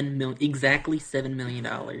has exactly $7 million.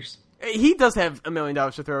 He does have $1 million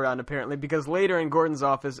to throw around, apparently, because later in Gordon's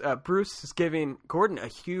office, Bruce is giving Gordon a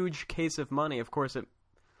huge case of money. Of course,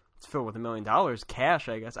 it's filled with $1 million cash,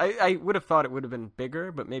 I guess. I would have thought it would have been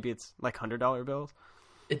bigger, but maybe it's like $100 bills.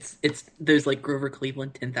 There's like Grover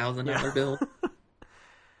Cleveland $10,000 bill.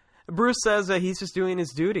 Bruce says he's just doing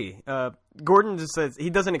his duty. Gordon just says, he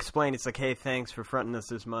doesn't explain. It's like, hey, thanks for fronting us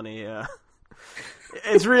this money.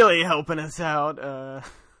 It's really helping us out.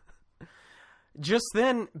 Just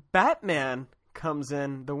then, Batman comes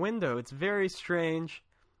in the window. It's very strange.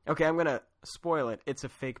 Okay, I'm going to spoil it. It's a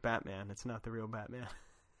fake Batman. It's not the real Batman.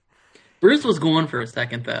 Bruce was going for a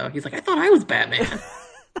second, though. He's like, I thought I was Batman.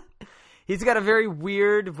 He's got a very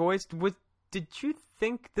weird voice. Did you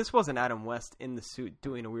think this wasn't Adam West in the suit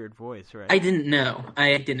doing a weird voice, right? I didn't know.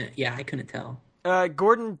 I didn't. Yeah, I couldn't tell.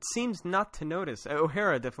 Gordon seems not to notice.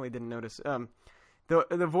 O'Hara definitely didn't notice.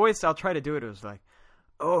 The voice, I'll try to do it. It was like,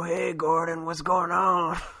 "Oh, hey, Gordon, what's going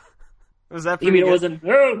on?" Was that? You mean it wasn't?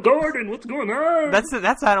 Oh, Gordon, what's going on?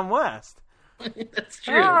 That's Adam West. That's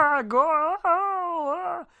true.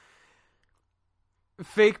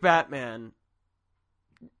 Fake Batman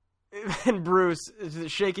and Bruce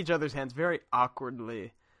shake each other's hands very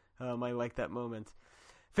awkwardly. I like that moment.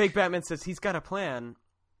 Fake Batman says he's got a plan.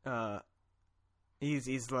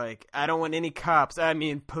 He's like, I don't want any cops. I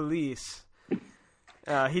mean, police.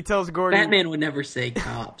 He tells Gordon... Batman would never say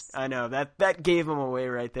cops. I know. That gave him away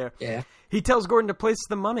right there. Yeah. He tells Gordon to place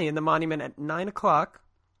the money in the monument at 9 o'clock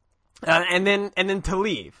and then to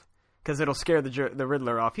leave because it'll scare the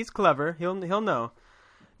Riddler off. He's clever. He'll know.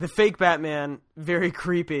 The fake Batman, very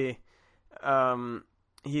creepy.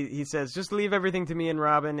 He says, just leave everything to me and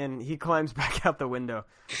Robin, and he climbs back out the window.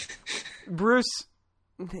 Bruce,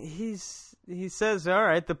 he says, all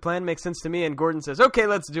right, the plan makes sense to me, and Gordon says, okay,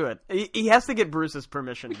 let's do it. He has to get Bruce's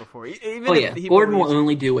permission before. Gordon will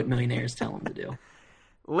only do what millionaires tell him to do.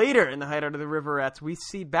 Later, in the hideout of the River Rats, we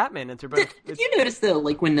see Batman enter. But did you notice, though,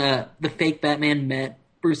 like when the fake Batman met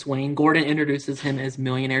Bruce Wayne, Gordon introduces him as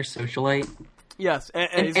millionaire socialite? Yes,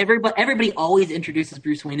 and everybody always introduces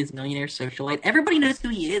Bruce Wayne as millionaire socialite. Everybody knows who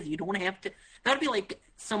he is. You don't have to. That would be like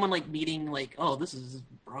someone like meeting like, oh, this is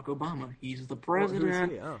Barack Obama. He's the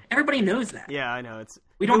president. Oh. Everybody knows that. Yeah, I know.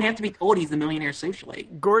 We don't have to be told he's the millionaire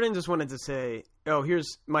socialite. Gordon just wanted to say, oh,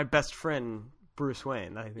 here's my best friend Bruce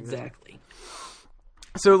Wayne. I think exactly.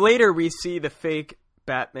 So later we see the fake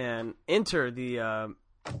Batman enter the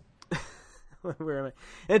where am I?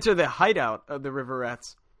 Enter the hideout of the River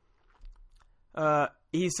Rats.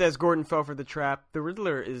 He says Gordon fell for the trap. The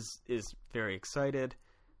Riddler is very excited.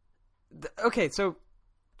 Okay, so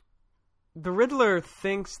the Riddler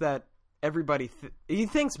thinks that he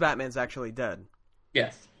thinks Batman's actually dead.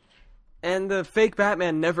 Yes. And the fake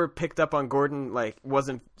Batman never picked up on Gordon, like,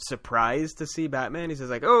 wasn't surprised to see Batman. He says,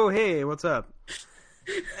 like, oh, hey, what's up?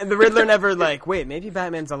 And the Riddler never, like, wait, maybe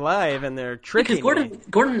Batman's alive and they're tricking me.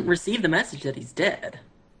 Gordon received the message that he's dead.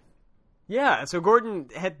 Yeah, so Gordon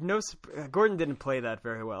didn't play that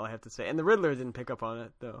very well, I have to say, and the Riddler didn't pick up on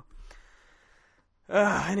it though.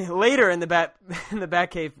 And later in the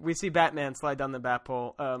Batcave, we see Batman slide down the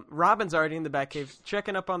Batpole. Robin's already in the Batcave,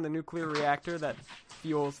 checking up on the nuclear reactor that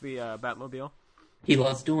fuels the Batmobile. He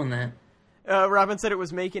loves doing that. Robin said it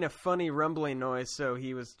was making a funny rumbling noise, so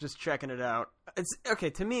he was just checking it out. It's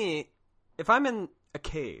okay to me. If I'm in a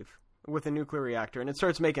cave with a nuclear reactor and it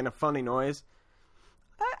starts making a funny noise,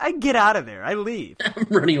 I get out of there. I leave. I'm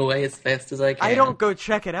running away as fast as I can. I don't go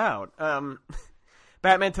check it out.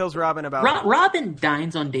 Batman tells Robin about... Robin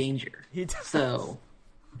dines on danger. He does. So...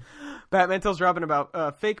 Batman tells Robin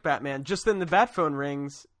about fake Batman. Just then the bat phone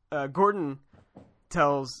rings. Gordon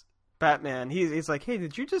tells Batman, he's like, hey,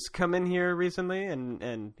 did you just come in here recently?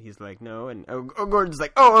 And he's like, no. And Gordon's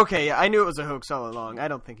like, oh, okay, yeah, I knew it was a hoax all along. I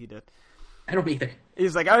don't think he did. I don't either.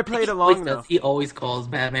 He's like, I played along, though. He always calls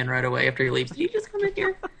Batman right away after he leaves. Did you just come in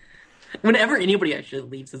here? Whenever anybody actually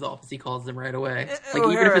leaves his office, he calls them right away. Like,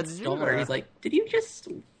 even if it's Star, he's like,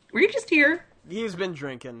 were you just here? He's been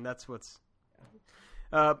drinking. That's what's...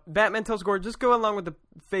 Batman tells Gordon, just go along with the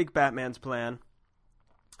fake Batman's plan.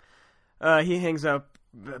 He hangs up.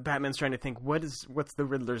 Batman's trying to think, what's the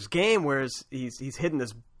Riddler's game? Whereas he's hidden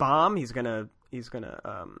this bomb. He's gonna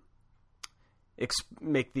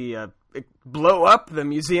blow up the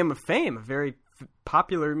Museum of Fame, a very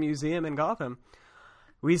popular museum in Gotham.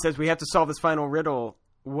 He says we have to solve this final riddle.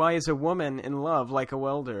 Why is a woman in love like a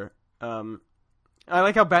welder? I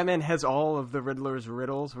like how Batman has all of the Riddler's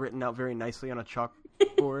riddles written out very nicely on a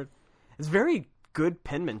chalkboard. It's very good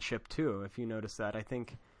penmanship too, if you notice that. I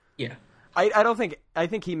think. Yeah. I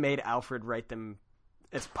think he made Alfred write them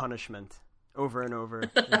as punishment over and over.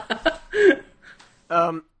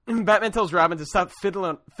 Batman tells Robin to stop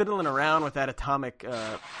fiddling around with that atomic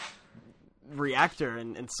reactor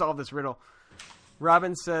and solve this riddle.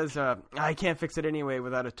 Robin says, I can't fix it anyway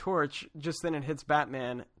without a torch. Just then it hits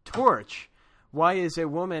Batman. Torch? Why is a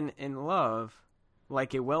woman in love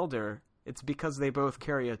like a welder? It's because they both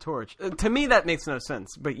carry a torch. To me, that makes no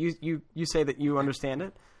sense. But you say that you understand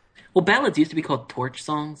it? Well, ballads used to be called torch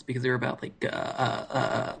songs because they were about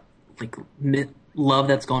love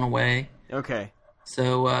that's gone away. Okay.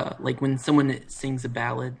 So, when someone sings a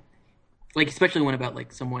ballad, especially one about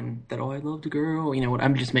someone that I loved a girl.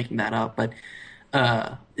 I'm just making that up, but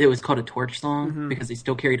it was called a torch song because they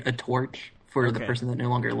still carried a torch for the person that no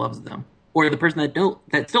longer loves them, or the person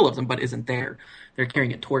that still loves them but isn't there. They're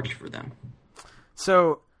carrying a torch for them.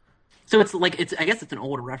 So it's I guess it's an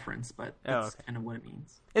old reference, but that's kind of what it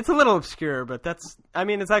means. It's a little obscure, but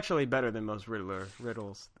it's actually better than most Riddler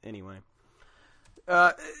riddles anyway.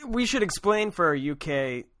 We should explain for our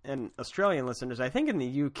UK and Australian listeners. I think in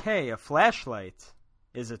the UK, a flashlight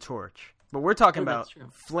is a torch. But we're talking about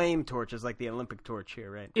flame torches, like the Olympic torch here,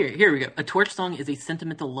 right? Here we go. A torch song is a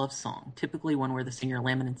sentimental love song, typically one where the singer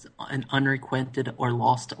laments an unrequited or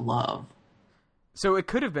lost love. So it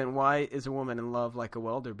could have been, why is a woman in love like a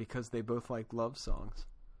welder? Because they both like love songs.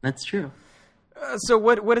 That's true. So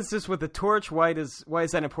what is this with the torch? Why is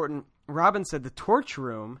that important? Robin said the torch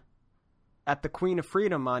room at the Queen of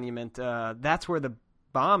Freedom monument, that's where the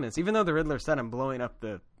bomb is. Even though the Riddler said I'm blowing up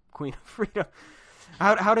the Queen of Freedom.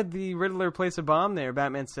 How did the Riddler place a bomb there?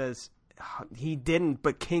 Batman says he didn't,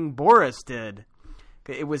 but King Boris did.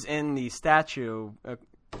 It was in the statue.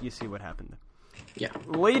 You see what happened. Yeah.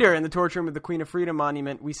 Later in the torch room of the Queen of Freedom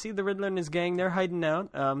monument, we see the Riddler and his gang. They're hiding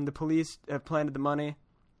out. The police have planted the money.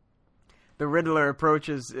 The Riddler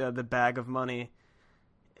approaches the bag of money.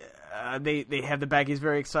 They have the bag. He's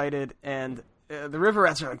very excited, and the River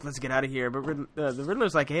Rats are like, let's get out of here. But the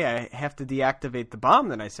Riddler's like, hey, I have to deactivate the bomb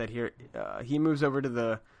that I set here. He moves over to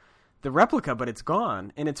the replica, but it's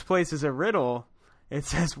gone. In its place is a riddle. It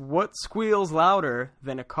says, what squeals louder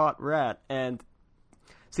than a caught rat? And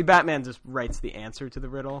see, Batman just writes the answer to the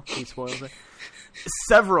riddle. He spoils it.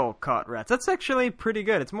 Several caught rats. That's actually pretty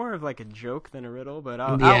good. It's more of like a joke than a riddle, but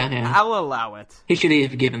I'll allow it. He should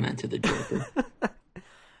have given that to the Joker.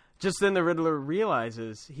 Just then the Riddler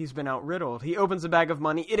realizes he's been out-riddled. He opens the bag of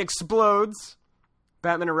money. It explodes.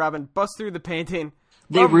 Batman and Robin bust through the painting.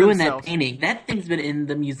 They ruined that painting. That thing's been in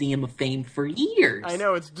the Museum of Fame for years. I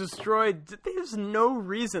know, it's destroyed. There's no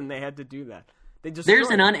reason they had to do that.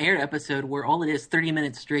 There's an unaired episode where all it is 30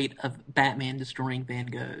 minutes straight of Batman destroying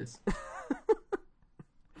Van Goghs.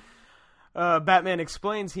 Batman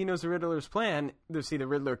explains he knows the Riddler's plan. You see the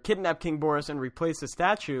Riddler kidnap King Boris and replace the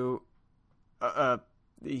statue.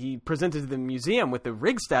 He presented to the museum with the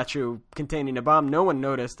rig statue containing a bomb. No one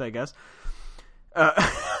noticed, I guess.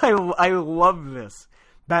 I love this.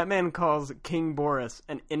 Batman calls King Boris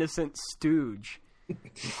an innocent stooge.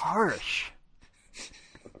 Harsh.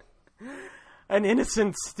 An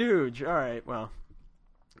innocent stooge. All right, well.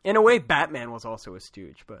 In a way, Batman was also a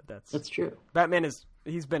stooge, but that's true.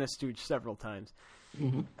 He's been a stooge several times.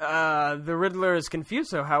 Mm-hmm. The Riddler is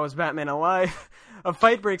confused, so how is Batman alive? A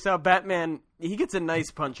fight breaks out. Batman, he gets a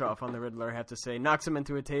nice punch-off on the Riddler, I have to say. Knocks him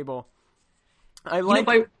into a table.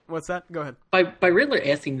 What's that? Go ahead. By Riddler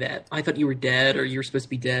asking that, I thought you were dead or you were supposed to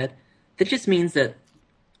be dead, that just means that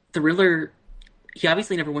the Riddler, he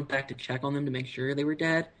obviously never went back to check on them to make sure they were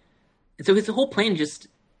dead. And so his whole plan just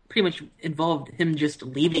pretty much involved him just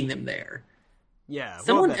leaving them there. Yeah.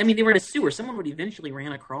 They were in a sewer. Someone would eventually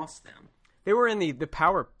ran across them. They were in the abandoned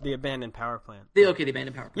power plant. The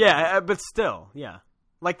abandoned power plant. Yeah, but still, yeah.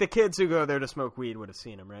 Like the kids who go there to smoke weed would have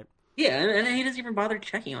seen him, right? Yeah, and he doesn't even bother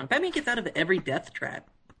checking on him. Batman gets out of every death trap.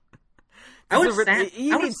 I would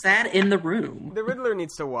have sat in the room. The Riddler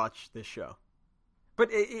needs to watch this show. But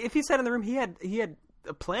if he sat in the room, he had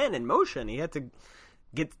a plan in motion. He had to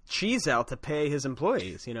get cheese out to pay his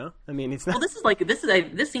employees, you know? I mean, it's not... Well,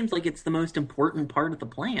 this seems like it's the most important part of the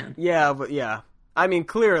plan. Yeah, but yeah. I mean,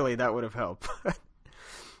 clearly that would have helped.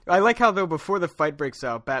 I like how, though, before the fight breaks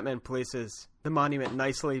out, Batman places the monument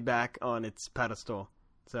nicely back on its pedestal.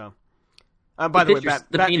 So, by the way,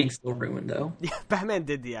 the painting's still ruined, though. Yeah, Batman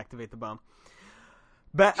did deactivate the bomb.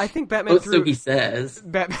 I think Batman so he says.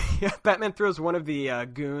 Batman throws one of the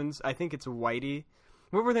goons. I think it's Whitey.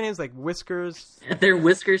 What were their names? Like Whiskers? They're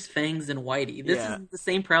Whiskers, Fangs, and Whitey. This is the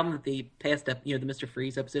same problem that the past, the Mr.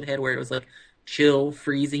 Freeze episode had, where it was like Chill,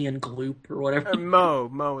 Freezy, and Gloop, or whatever. Mo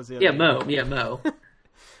was the other Mo. Yeah, Mo.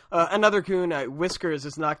 Another goon, Whiskers,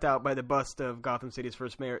 is knocked out by the bust of Gotham City's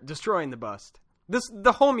first mayor, destroying the bust.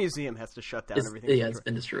 The whole museum has to shut down. Everything. Yeah, it's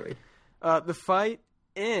been destroyed. The fight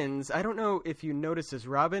ends. I don't know if you noticed this.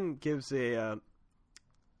 Robin gives a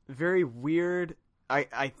very weird,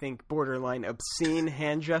 I think, borderline obscene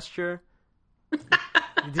hand gesture.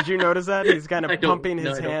 Did you notice that? He's kind of pumping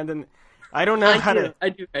his hand, and I don't know how to. I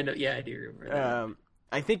do. I know. Yeah, I do remember that.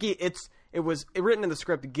 I think it was written in the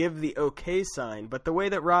script, give the okay sign, but the way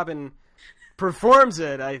that Robin performs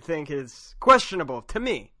it, I think, is questionable to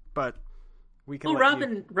me. But we can. Well,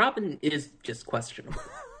 Robin is just questionable,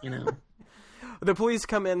 The police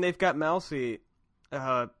come in. They've got Mousy.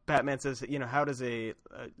 Batman says, how does a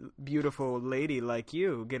beautiful lady like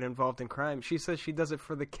you get involved in crime? She says she does it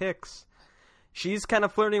for the kicks. She's kind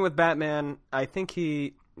of flirting with Batman. I think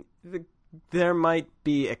there might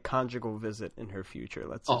be a conjugal visit in her future.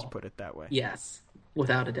 Let's just put it that way. Yes,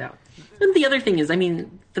 without a doubt. And the other thing is,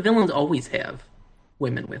 the villains always have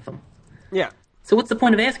women with them. Yeah. So what's the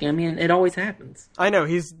point of asking? It always happens. I know.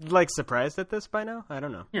 He's, surprised at this by now? I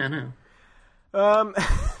don't know. Yeah, I know.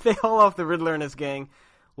 They haul off the Riddler and his gang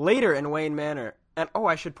later in Wayne Manor. And,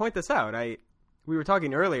 I should point this out. We were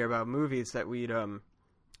talking earlier about movies that we'd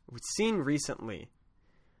seen recently.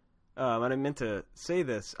 And I meant to say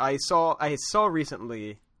this. I saw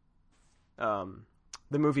recently the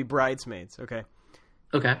movie Bridesmaids, okay?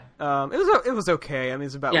 Okay. It was okay.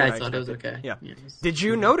 It's about what I thought it was okay. Yeah. Did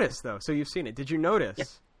you notice, though? So you've seen it. Did you notice?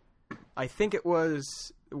 Yeah. I think it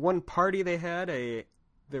was one party they had,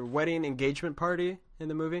 their wedding engagement party in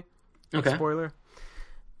the movie. Okay. Spoiler.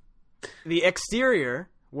 The exterior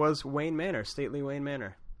was Wayne Manor, stately Wayne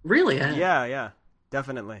Manor. Really? Yeah,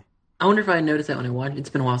 definitely. I wonder if I noticed that when I watched it. It's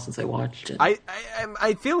been a while since I watched it.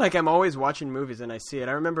 I feel like I'm always watching movies and I see it.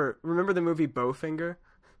 I remember the movie Bowfinger?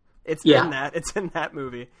 It's in that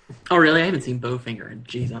movie. Oh, really? I haven't seen Bowfinger in,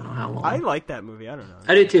 I don't know how long. I like that movie. I don't know.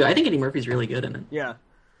 I do, too. I think Eddie Murphy's really good in it. Yeah.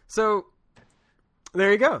 So,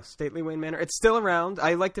 there you go. Stately Wayne Manor. It's still around.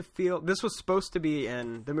 I like to feel... This was supposed to be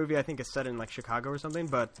in... The movie, I think, is set in, Chicago or something,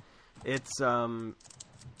 but it's, I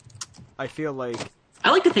feel like...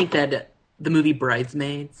 I like to think that the movie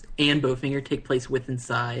Bridesmaids and Bowfinger take place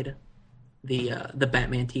inside the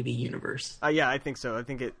Batman TV universe. Yeah, I think so. I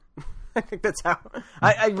think that's how...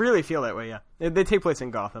 I really feel that way, yeah. They take place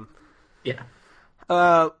in Gotham. Yeah.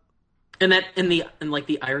 And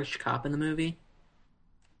the Irish cop in the movie?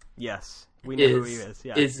 Yes. We know who he is.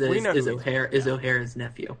 Yeah. Is O'Hara's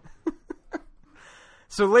nephew.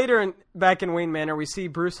 So later, back in Wayne Manor, we see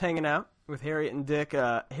Bruce hanging out with Harriet and Dick.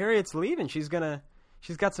 Harriet's leaving. She's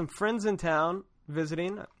got some friends in town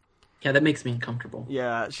visiting. Yeah, that makes me uncomfortable.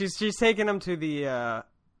 Yeah, she's taking them to the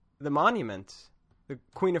monument, the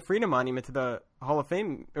Queen of Freedom monument, to the Hall of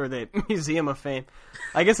Fame or the Museum of Fame.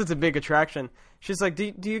 I guess it's a big attraction. She's like,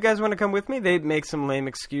 "Do you guys want to come with me?" They make some lame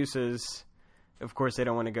excuses. Of course, they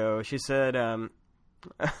don't want to go. She said,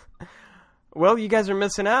 "Well, you guys are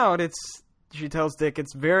missing out." She tells Dick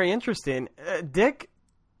it's very interesting. Dick,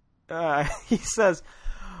 he says,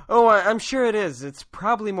 "Oh, I'm sure it is. It's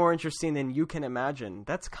probably more interesting than you can imagine."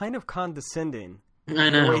 That's kind of condescending. I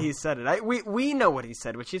know. The way he said it. We know what he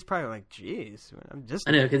said, which he's probably like, "Geez,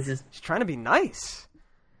 I know, because he's trying to be nice."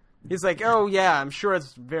 He's like, "Oh yeah, I'm sure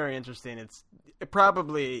it's very interesting. It's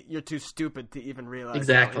probably you're too stupid to even realize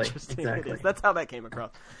how interesting it is." That's how that came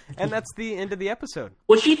across, and that's the end of the episode.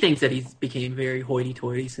 Well, she thinks that he's became very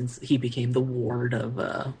hoity-toity since he became the ward of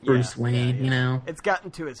Bruce Wayne. Yeah. It's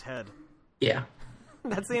gotten to his head. Yeah.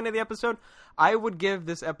 That's the end of the episode. I would give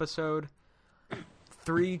this episode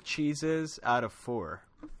 3 cheeses out of 4.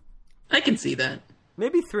 I can see that.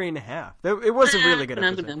 Maybe 3.5. It was a really good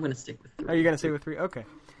episode. I'm going to stick with 3. Are you going to stay with 3? Okay.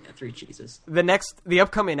 Yeah, 3 cheeses. The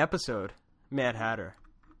upcoming episode, Mad Hatter.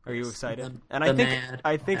 Are you excited?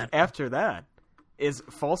 I think after that is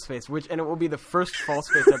Falseface, and it will be the first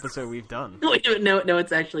Falseface episode we've done. No,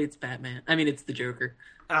 it's Batman. It's the Joker.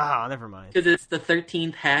 Ah, never mind. Because it's the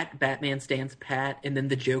 13th hat, Batman stands pat, and then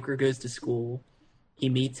the Joker goes to school. He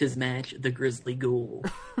meets his match, the Grizzly Ghoul.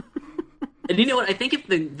 And you know what? I think if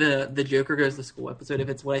the Joker goes to school episode, if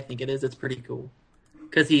it's what I think it is, it's pretty cool.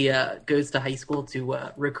 Because he goes to high school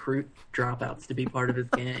to recruit dropouts to be part of his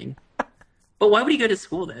gang. But why would he go to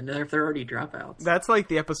school then, if they're already dropouts? That's like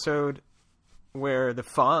the episode where the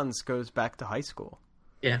Fonz goes back to high school.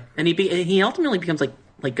 Yeah, and he ultimately becomes like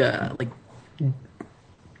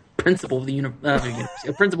principal of the university,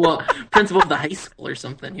 principal of the high school or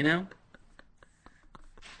something, you know?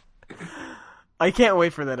 I can't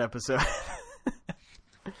wait for that episode.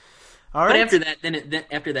 All right. But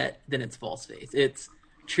after that, then it's Falseface. It's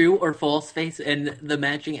True or Falseface, and the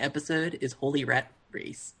matching episode is Holy Rat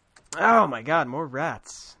Race. Oh my God, more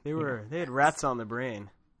rats! They had rats on the brain.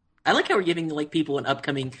 I like how we're giving like people an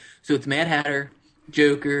upcoming. So it's Mad Hatter,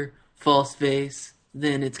 Joker, Falseface,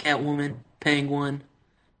 then it's Catwoman, Penguin,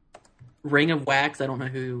 Ring of Wax. I don't know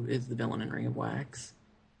who is the villain in Ring of Wax.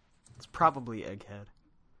 It's probably Egghead.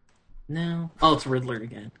 No. Oh, it's Riddler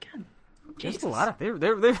again. God, There's Jesus. a lot of they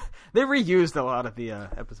reused a lot of the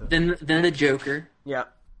episodes. Then the Joker, Yeah,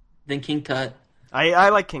 then King Tut. I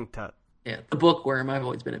like King Tut. Yeah, the Bookworm. I've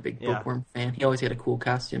always been a big Yeah. Bookworm fan. He always had a cool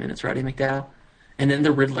costume, and it's Roddy McDowell. And then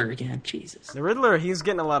the Riddler again. Jesus. The Riddler, he's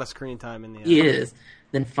getting a lot of screen time in the. He is.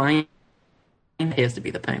 Then Fine has to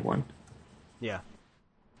be the Penguin. Yeah.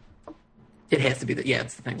 It has to be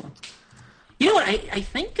it's the Penguin. You know what? I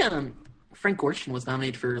think Frank Gorshin was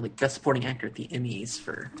nominated for like Best Supporting Actor at the Emmys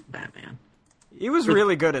for Batman He was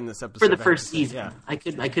really good in this episode. for the I first would say. season. Yeah, I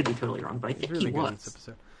could be totally wrong, but I think really he good in this was.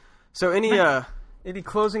 episode. So any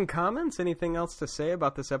closing comments? Anything else to say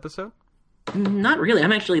about this episode? Not really.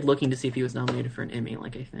 I'm actually looking to see if he was nominated for an Emmy.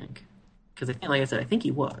 Like I think, because like I said, I think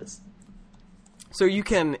he was. So you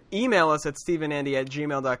can email us at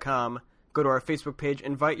steveandandy@gmail.com. Go to our Facebook page.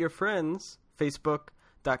 Invite your friends.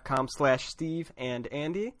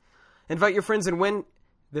 Facebook.com/SteveAndAndy. Invite your friends and win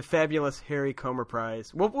the fabulous Harry Comer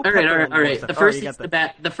Prize. We'll All right. stuff.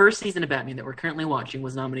 The first season of Batman that we're currently watching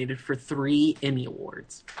was nominated for 3 Emmy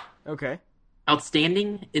Awards: Okay.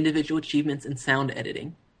 Outstanding Individual Achievements in Sound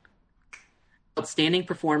Editing, Outstanding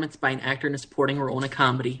Performance by an Actor in a Supporting Role in a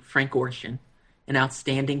Comedy, Frank Gorshin, and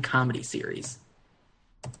Outstanding Comedy Series.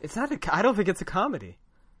 It's not I don't think it's a comedy.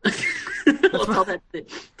 Well,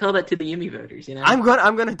 tell that to the Emmy voters. You know. I'm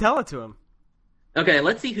gonna tell it to him. Okay,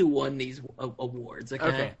 let's see who won these awards.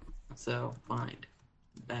 Okay. So find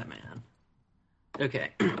Batman.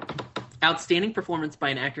 Okay. Outstanding Performance by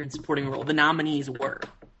an Actor in a Supporting Role. The nominees were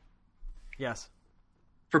Yes.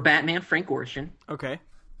 for Batman, Frank Gorshin. Okay.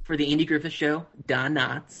 For the Andy Griffith Show, Don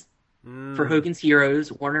Knotts. For Hogan's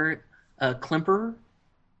Heroes, Warner Klemperer.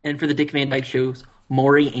 And for the Dick Van Dyke Shows,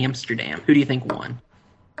 Maury Amsterdam. Who do you think won?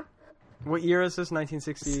 What year is this?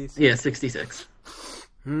 1960s? Yeah, 66.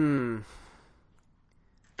 The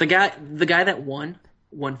guy that won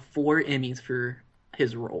 4 Emmys for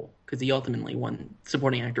his role because he ultimately won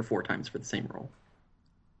supporting actor 4 times for the same role.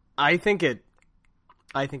 I think it's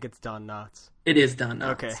Don Knotts. It is Don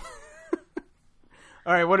Knotts. Okay.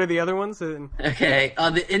 All right. What are the other ones? Okay.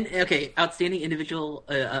 Outstanding individual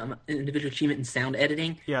achievement in sound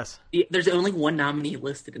editing. Yes. There's only one nominee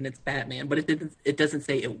listed, and it's Batman, but it doesn't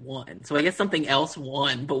say it won. So I guess something else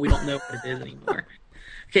won, but we don't know what it is anymore.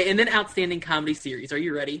 Okay, and then outstanding comedy series. Are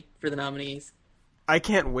you ready for the nominees? I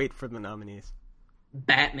can't wait for the nominees.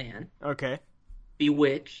 Batman, Okay.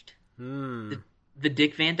 Bewitched, the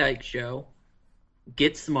Dick Van Dyke Show,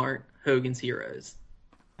 Get Smart, Hogan's Heroes.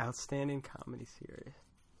 Outstanding comedy series.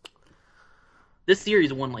 This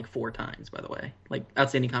series won like 4 times, by the way. Like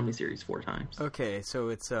outstanding comedy series 4 times. Okay, so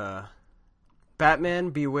it's Batman,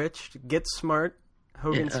 Bewitched, Get Smart,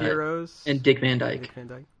 Hogan's Heroes, and Dick Van Dyke. Dick Van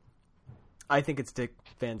Dyke. I think it's Dick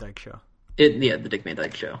Van Dyke Show. The Dick Van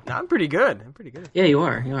Dyke Show. No, I'm pretty good. Yeah, you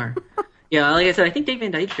are. Yeah, like I said, I think Dick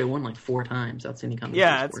Van Dyke Show won like 4 times. Outstanding comedy.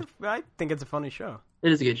 Yeah, series I think it's a funny show.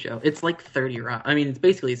 It is a good show. It's like 30 Rock. I mean, it's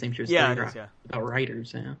basically the same show as 30 Rock. Yeah. About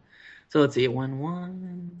writers, yeah. So let's see, it won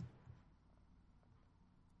 1.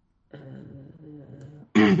 I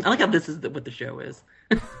like how this is what the show is.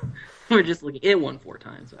 We're just looking. It won 4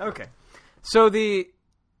 times. Okay. So the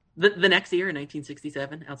next year, in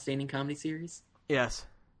 1967, outstanding comedy series, yes,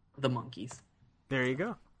 The Monkees. there you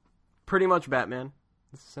go. Pretty much Batman.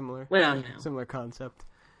 Similar. Well, you know, Similar concept.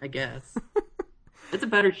 I guess it's a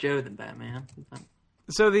better show than Batman.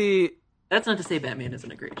 So That's not to say Batman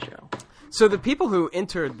isn't a great show. So the people who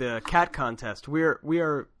entered the cat contest, we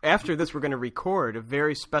are after this we're going to record a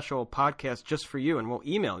very special podcast just for you, and we'll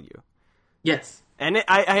email you. Yes, And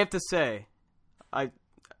I have to say, I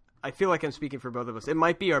feel like I'm speaking for both of us. It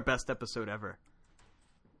might be our best episode ever.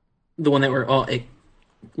 the one that we're all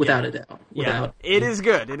without a doubt. Yeah, it is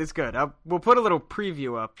good. It is good. We'll put a little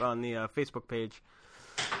preview up on the Facebook page.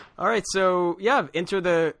 All right, so yeah, enter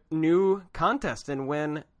the new contest and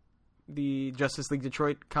win the Justice League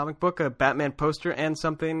Detroit comic book, a Batman poster, and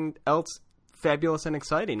something else fabulous and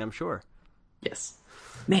exciting, I'm sure. Yes,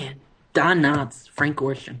 man. Don Knotts, Frank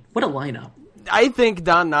Gorshin. What a lineup. I think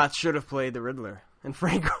Don Knotts should have played the Riddler, and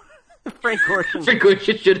Frank Gorshin. Frank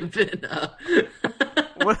Gorshin should have been.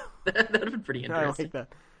 What? That would have been pretty I interesting. like that.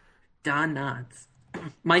 Don Knotts.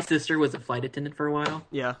 My sister was a flight attendant for a while,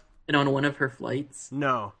 Yeah. and on one of her flights,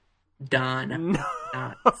 No. Don No.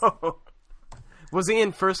 Knotts. Was he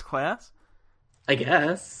in first class? I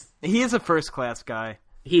guess. He is a first class guy.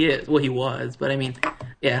 He is. Well, he was, but I mean,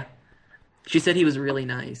 yeah. She said he was really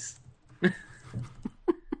nice.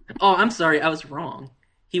 Oh, I'm sorry, I was wrong.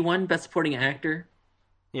 He won Best Supporting Actor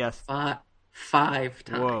Yes. 5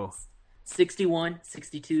 times. Whoa. 61,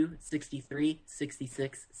 62, 63,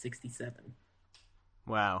 66, 67.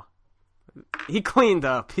 Wow. He cleaned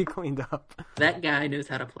up. That guy knows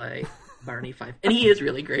how to play Barney Fife. And he is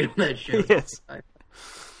really great on that show. Yes.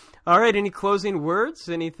 All right, any closing words?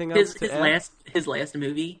 Anything else to add? His last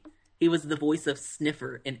movie, he was the voice of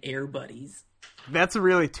Sniffer in Air Buddies. That's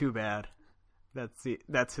really too bad.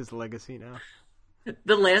 That's his legacy now.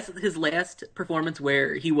 His last performance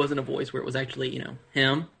where he wasn't a voice, where it was actually,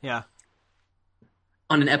 him. Yeah.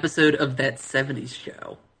 On an episode of That 70s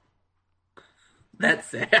Show.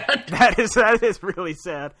 That's sad. That is really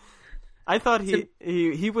sad. I thought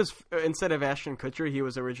he was, instead of Ashton Kutcher, he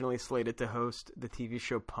was originally slated to host the TV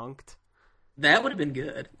show Punk'd. That would have been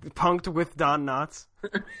good. Punk'd with Don Knotts.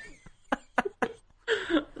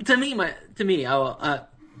 To me,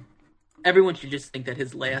 everyone should just think that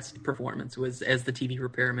his last performance was as the TV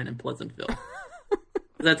repairman in Pleasantville.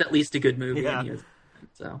 That's at least a good movie. Yeah.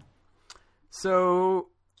 So,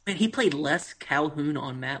 and he played Les Calhoun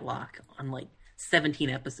on Matlock on 17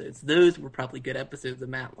 episodes. Those were probably good episodes of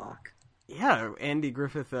Matlock. Yeah, Andy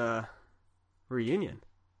Griffith reunion.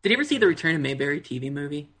 Did you ever see the Return of Mayberry TV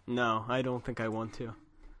movie? No, I don't think I want to.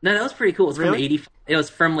 No, that was pretty cool. It's really? from 80. It was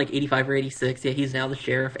from 85 or 86. Yeah, he's now the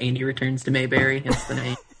sheriff. Andy returns to Mayberry. That's the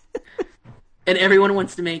name. And everyone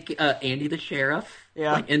wants to make Andy the sheriff.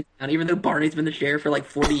 Yeah. Even though Barney's been the sheriff for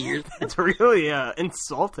 40 years. It's really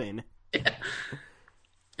insulting. Yeah.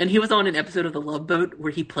 And he was on an episode of The Love Boat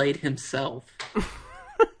where he played himself.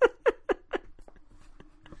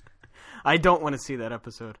 I don't want to see that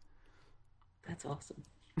episode. That's awesome.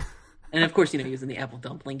 And of course, he was in the Apple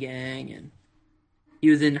Dumpling Gang, and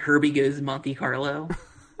he was in Herbie Goes Monte Carlo.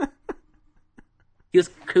 He was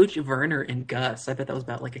Coach Werner in Gus. I bet that was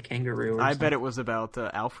about a kangaroo or something. I bet it was about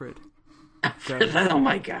Alfred. Oh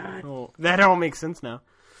my god. Oh, that all makes sense now.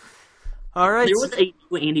 All right. There was a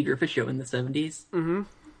Andy Griffith show in the 70s, mm-hmm.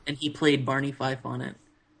 and he played Barney Fife on it.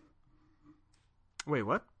 Wait,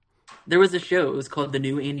 what? There was a show. It was called The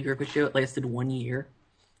New Andy Griffith Show. It lasted 1 year.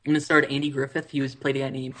 And it starred Andy Griffith. He played a guy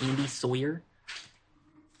named Andy Sawyer.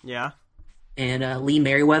 Yeah. And Lee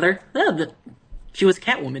Merriweather. She was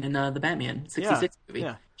Catwoman in the Batman 66 movie.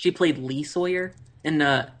 Yeah. She played Lee Sawyer. And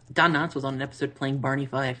Don Knotts was on an episode playing Barney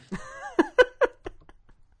Fife.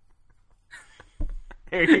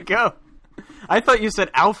 There you go. I thought you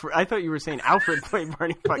said Alfred. I thought you were saying Alfred played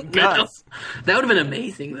Barney Fife. No, that would have been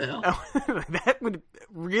amazing, though. That would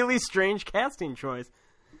really strange casting choice.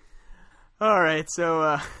 All right,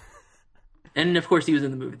 so. And of course, he was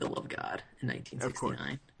in the movie The Love God in 1969. Of course,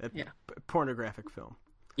 yeah, pornographic film.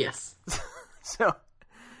 Yes. So.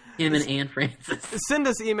 Him and Anne Francis. Send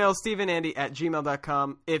us email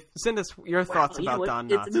stevenandy@gmail.com. Send us your thoughts about Don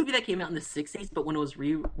Knotts. It's a movie that came out in the 60s, but when it was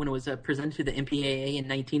presented to the MPAA in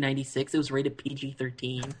 1996, it was rated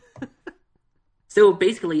PG-13. So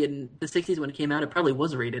basically, in the 60s when it came out, it probably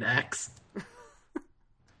was rated X.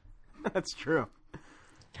 That's true.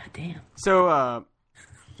 God damn. So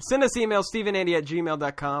send us email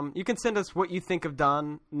stevenandy@gmail.com. You can send us what you think of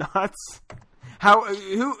Don Knotts.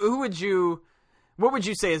 Who would you? What would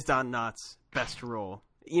you say is Don Knotts' best role?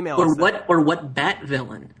 Email us that. Or what Bat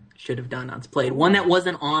villain should have Don Knotts played? One that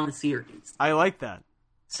wasn't on the series. I like that.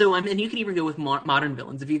 So, and you can even go with modern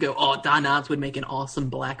villains. If you go, Don Knotts would make an awesome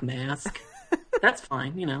Black Mask. That's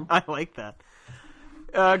fine, I like that.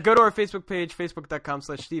 Go to our Facebook page,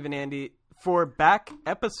 facebook.com/StevenAndy, for back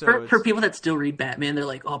episodes. For people that still read Batman, they're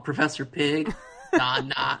like, Professor Pig,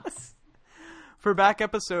 Don Knotts. For back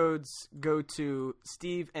episodes, go to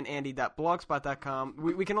steveandandy.blogspot.com.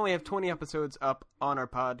 We can only have 20 episodes up on our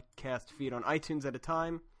podcast feed on iTunes at a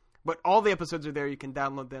time, but all the episodes are there. You can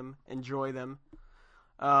download them, enjoy them,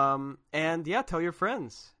 and tell your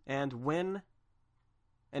friends and win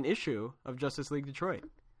an issue of Justice League Detroit.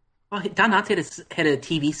 Well, Don Knotts had a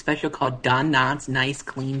TV special called Don Knotts' Nice,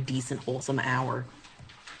 Clean, Decent, Wholesome Hour.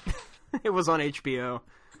 It was on HBO.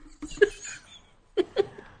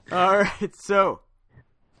 All right, so.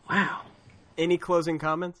 Wow. Any closing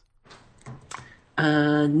comments?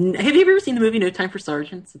 Have you ever seen the movie No Time for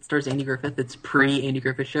Sergeants? It stars Andy Griffith. It's pre-Andy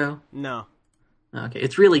Griffith show. No. Okay,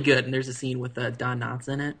 it's really good, and there's a scene with Don Knotts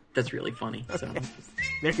in it. That's really funny. Okay. So.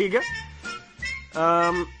 There you go.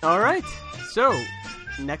 All right, so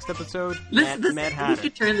next episode, Mad Hatter. We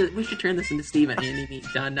should turn this into Steve and Andy meet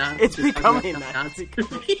Don Knotts. It's becoming that.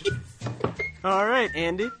 All right,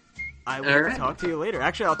 Andy. I will talk to you later.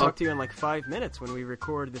 Actually, I'll talk to you in 5 minutes when we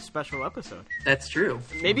record this special episode. That's true.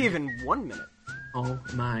 Maybe even 1 minute. Oh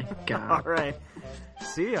my god. All right.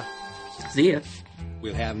 See ya. See ya.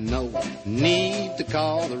 We'll have no need to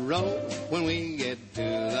call the roll when we get to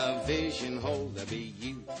the fishing hole. There'll be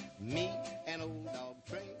you, me, and old